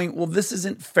going, well, this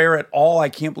isn't fair at all. I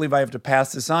can't believe I have to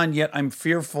pass this on, yet I'm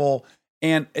fearful.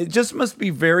 And it just must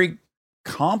be very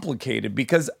complicated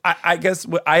because I guess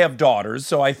I have daughters,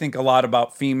 so I think a lot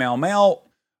about female-male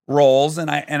roles, and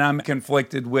I'm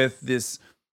conflicted with this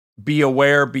be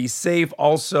aware, be safe.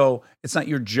 Also, it's not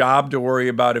your job to worry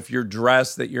about if you're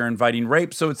dressed that you're inviting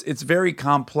rape. So it's very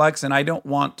complex, and I don't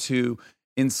want to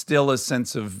instill a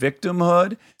sense of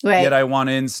victimhood, yet I want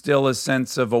to instill a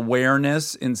sense of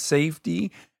awareness and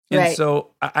safety. And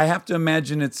so I have to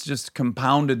imagine it's just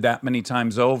compounded that many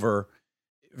times over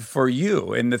for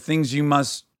you and the things you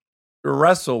must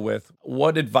wrestle with.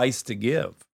 What advice to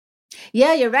give?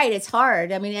 Yeah, you're right. It's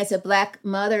hard. I mean, as a black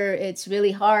mother, it's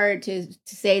really hard to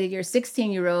say to your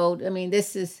 16-year-old, I mean,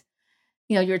 this is,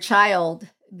 your child,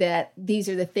 that these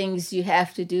are the things you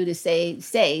have to do to stay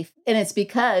safe. And it's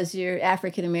because you're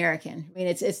African American. I mean,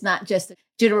 it's not just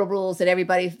general rules that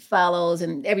everybody follows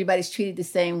and everybody's treated the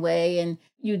same way. And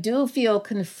you do feel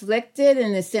conflicted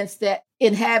in the sense that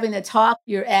in having a talk,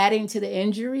 you're adding to the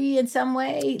injury in some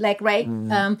way, like, right?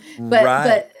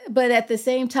 But at the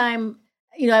same time,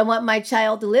 I want my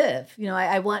child to live.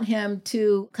 I want him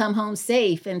to come home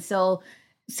safe. And so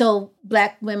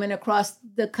Black women across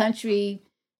the country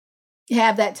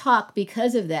have that talk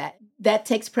because of that. That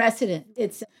takes precedent.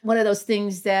 It's one of those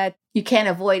things that you can't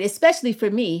avoid, especially for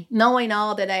me, knowing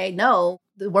all that I know,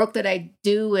 the work that I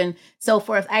do and so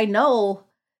forth. I know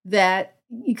that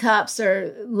cops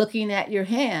are looking at your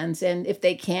hands, and if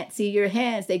they can't see your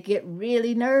hands, they get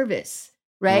really nervous,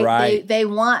 right? They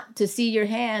want to see your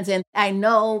hands, and I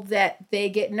know that they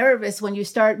get nervous when you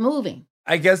start moving.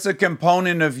 I guess a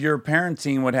component of your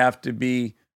parenting would have to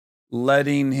be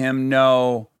letting him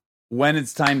know when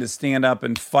it's time to stand up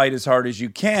and fight as hard as you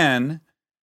can,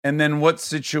 and then what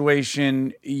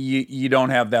situation you don't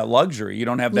have that luxury, you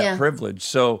don't have that privilege.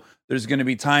 So there's going to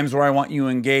be times where I want you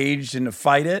engaged and to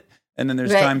fight it, and then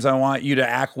there's times I want you to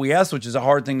acquiesce, which is a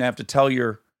hard thing to have to tell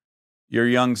your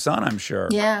young son, I'm sure.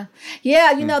 Yeah.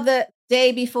 You know,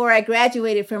 day before I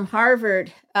graduated from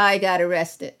Harvard, I got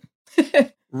arrested.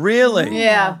 Really?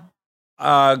 Yeah.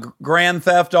 Grand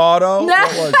Theft Auto? No.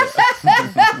 What was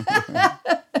it?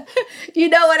 You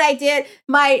know what I did?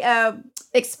 My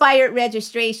expired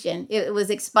registration. It was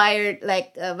expired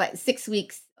like about 6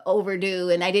 weeks overdue,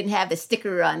 and I didn't have the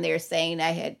sticker on there saying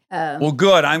I had. Well,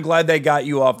 good. I'm glad they got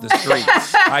you off the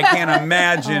streets. I can't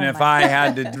imagine if I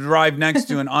had to drive next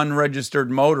to an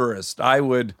unregistered motorist. I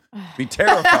would be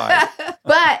terrified.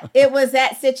 But it was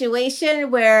that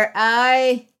situation where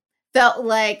I felt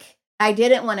like I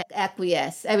didn't want to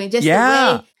acquiesce. I mean, just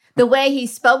the way he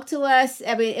spoke to us.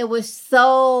 I mean, it was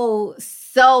so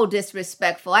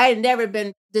disrespectful. I had never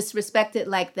been disrespected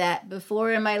like that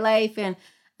before in my life. And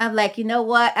I'm like, you know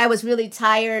what? I was really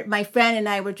tired. My friend and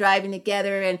I were driving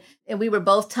together and we were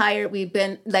both tired. We've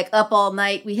been like up all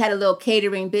night. We had a little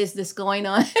catering business going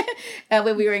on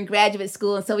when we were in graduate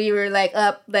school. And so we were like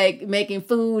up, like making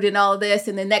food and all this.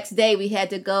 And the next day we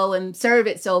had to go and serve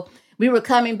it. So we were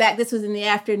coming back. This was in the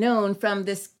afternoon from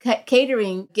this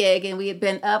catering gig. And we had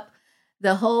been up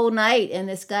the whole night. And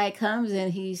this guy comes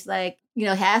and he's like, you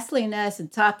know, hassling us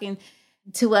and talking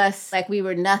to us like we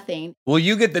were nothing. Well,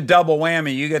 you get the double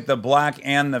whammy. You get the black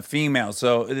and the female.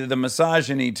 So the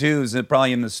misogyny, too, is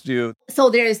probably in the stew. So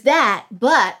there's that.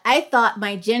 But I thought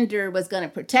my gender was going to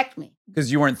protect me.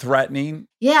 Because you weren't threatening?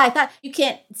 Yeah, I thought, you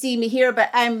can't see me here,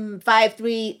 but I'm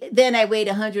 5'3". Then I weighed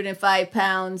 105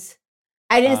 pounds.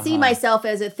 I didn't see myself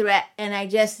as a threat. And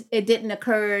it didn't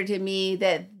occur to me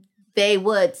that they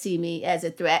would see me as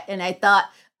a threat. And I thought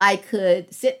I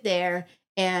could sit there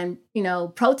and, you know,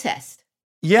 protest.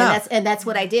 Yeah. And that's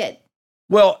what I did.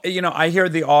 Well, you know, I hear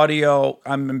the audio.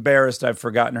 I'm embarrassed I've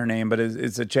forgotten her name, but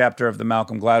it's a chapter of the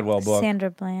Malcolm Gladwell book.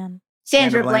 Sandra Bland.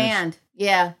 Sandra Bland.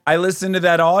 Yeah. I listened to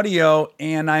that audio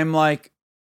and I'm like,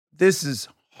 this is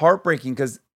heartbreaking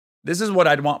because this is what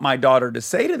I'd want my daughter to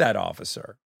say to that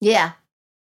officer. Yeah.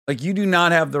 Like, you do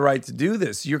not have the right to do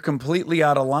this. You're completely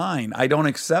out of line. I don't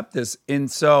accept this. And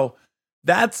so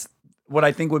that's what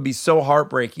I think would be so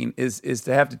heartbreaking is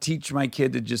to have to teach my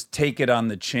kid to just take it on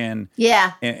the chin.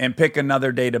 Yeah. And pick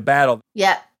another day to battle.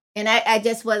 Yeah. And I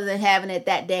just wasn't having it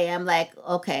that day. I'm like,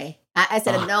 okay. I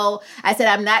said, no. I said,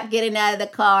 I'm not getting out of the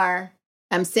car.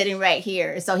 I'm sitting right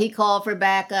here. So he called for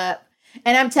backup.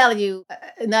 And I'm telling you,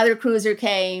 another cruiser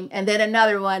came, and then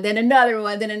another one, then another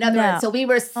one, then another one. So we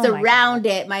were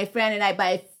surrounded, my friend and I,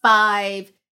 by 5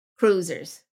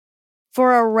 cruisers.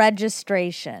 For a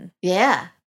registration. Yeah.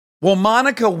 Well,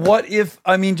 Monica, what if,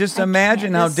 I mean, just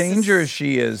imagine how dangerous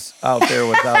she is out there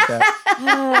without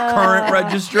that current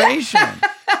registration.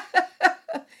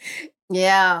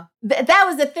 Yeah. That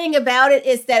was the thing about it,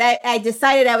 is that I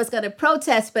decided I was going to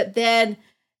protest, but then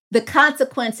the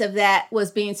consequence of that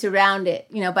was being surrounded,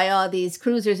 you know, by all these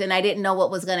cruisers, and I didn't know what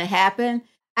was going to happen.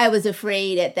 I was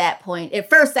afraid at that point. At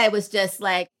first, I was just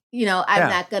like, you know, I'm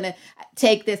not going to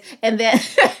take this. And then,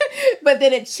 but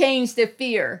then it changed to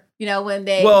fear, you know, when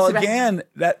they. Well, again,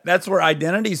 that's where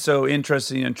identity is so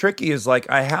interesting and tricky, is like,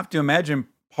 I have to imagine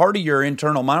part of your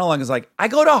internal monologue is like, I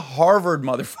go to Harvard,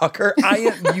 motherfucker.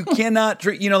 You cannot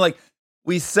treat, you know, like,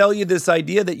 we sell you this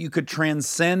idea that you could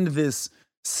transcend this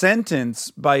sentence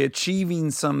by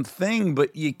achieving something,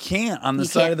 but you can't. On the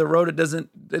side of the road, it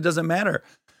doesn't matter.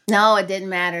 No, it didn't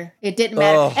matter. It didn't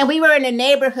matter. And we were in a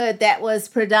neighborhood that was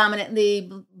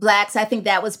predominantly Blacks. I think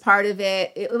that was part of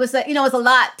it. It was, you know, it was a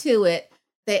lot to it.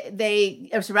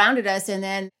 They surrounded us, and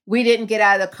then we didn't get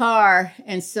out of the car.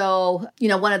 And so, you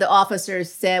know, one of the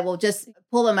officers said, well, just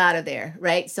pull him out of there,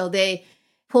 right? So they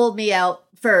pulled me out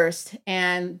first.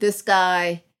 And this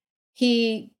guy,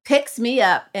 he picks me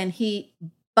up and he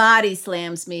body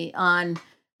slams me on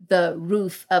the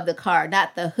roof of the car,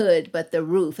 not the hood, but the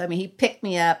roof. I mean, he picked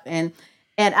me up and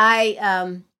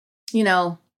I, you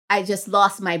know, I just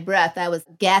lost my breath. I was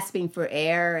gasping for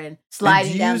air and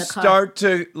sliding down the car.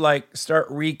 Start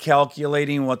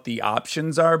recalculating what the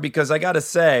options are? Because I got to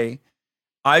say,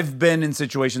 I've been in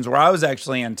situations where I was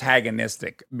actually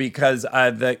antagonistic because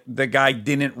the guy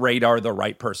didn't radar the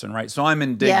right person, right? So I'm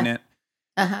indignant. Yeah.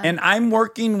 And I'm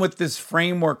working with this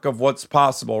framework of what's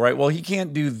possible, right? Well, he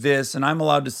can't do this, and I'm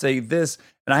allowed to say this.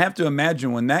 And I have to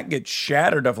imagine when that gets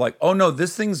shattered of like, oh no,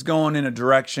 this thing's going in a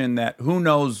direction that who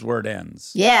knows where it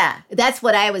ends. Yeah, that's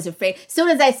what I was afraid. As soon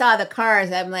as I saw the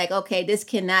cars, I'm like, okay, this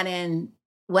cannot end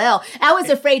well. I was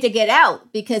afraid to get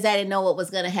out because I didn't know what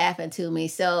was going to happen to me.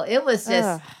 So it was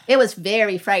just, it was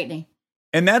very frightening.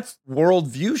 And that's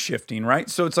worldview shifting, right?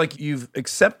 So it's like you've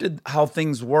accepted how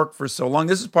things work for so long.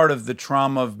 This is part of the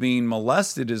trauma of being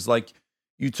molested, is like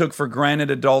you took for granted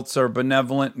adults are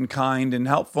benevolent and kind and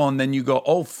helpful. And then you go,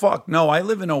 oh, fuck, no, I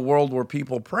live in a world where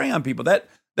people prey on people. That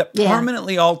that Yeah.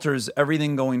 permanently alters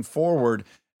everything going forward.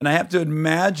 And I have to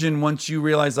imagine once you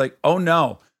realize, like, oh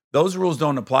no, those rules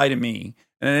don't apply to me.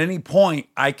 And at any point,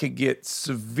 I could get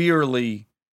severely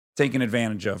taken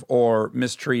advantage of or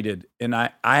mistreated. And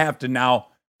I have to now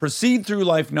proceed through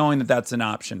life knowing that that's an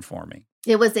option for me.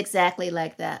 It was exactly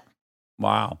like that.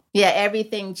 Wow. Yeah,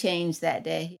 everything changed that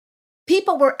day.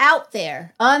 People were out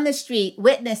there on the street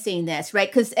witnessing this, right?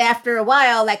 Because after a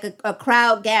while, like a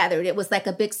crowd gathered. It was like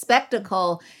a big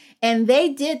spectacle. And they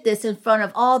did this in front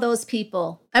of all those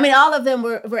people. I mean, all of them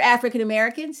were African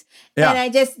Americans. Yeah.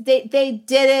 And they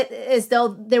did it as though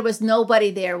there was nobody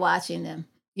there watching them.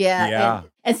 Yeah. Yeah.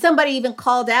 And somebody even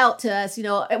called out to us,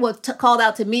 called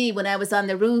out to me when I was on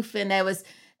the roof and I was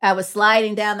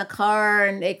sliding down the car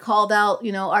and they called out,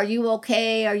 are you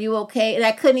okay? Are you okay? And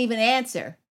I couldn't even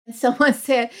answer. And someone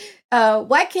said,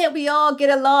 why can't we all get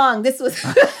along? This was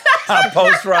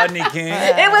Post Rodney King.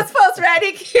 It was post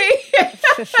Rodney King.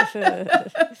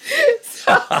 So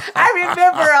I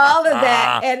remember all of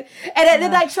that. And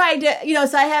then I tried to,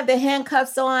 so I have the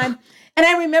handcuffs on. And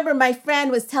I remember my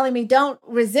friend was telling me, don't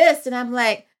resist. And I'm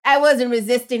like, I wasn't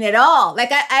resisting at all.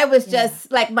 Like I was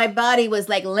just like, my body was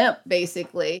like limp,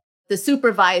 basically. The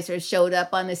supervisor showed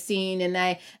up on the scene and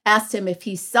I asked him if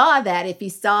he saw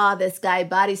this guy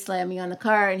body slam me on the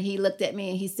car. And he looked at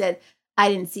me and he said, I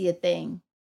didn't see a thing.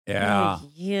 Yeah.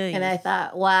 And I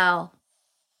thought, wow.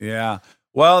 Yeah.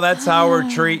 Well, that's how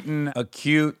we're treating a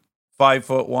cute 5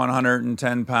 foot,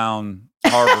 110 pound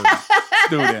Harvard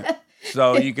student.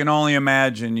 So you can only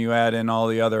imagine you add in all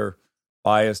the other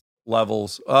bias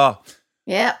levels. Oh,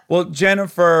 yeah. Well,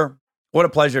 Jennifer, what a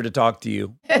pleasure to talk to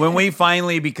you. When we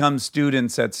finally become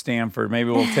students at Stanford, maybe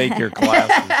we'll take your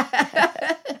classes.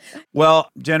 Well,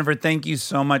 Jennifer, thank you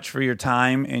so much for your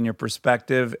time and your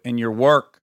perspective and your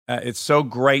work. It's so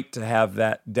great to have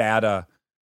that data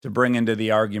to bring into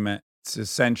the argument. It's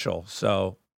essential.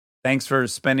 So thanks for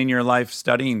spending your life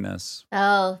studying this.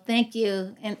 Oh, thank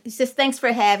you. And it's just thanks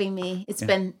for having me. It's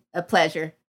been a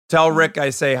pleasure. Tell Rick I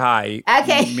say hi.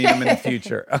 Okay. Meet him in the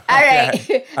future. All right.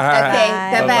 All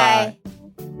right. Okay. Bye-bye.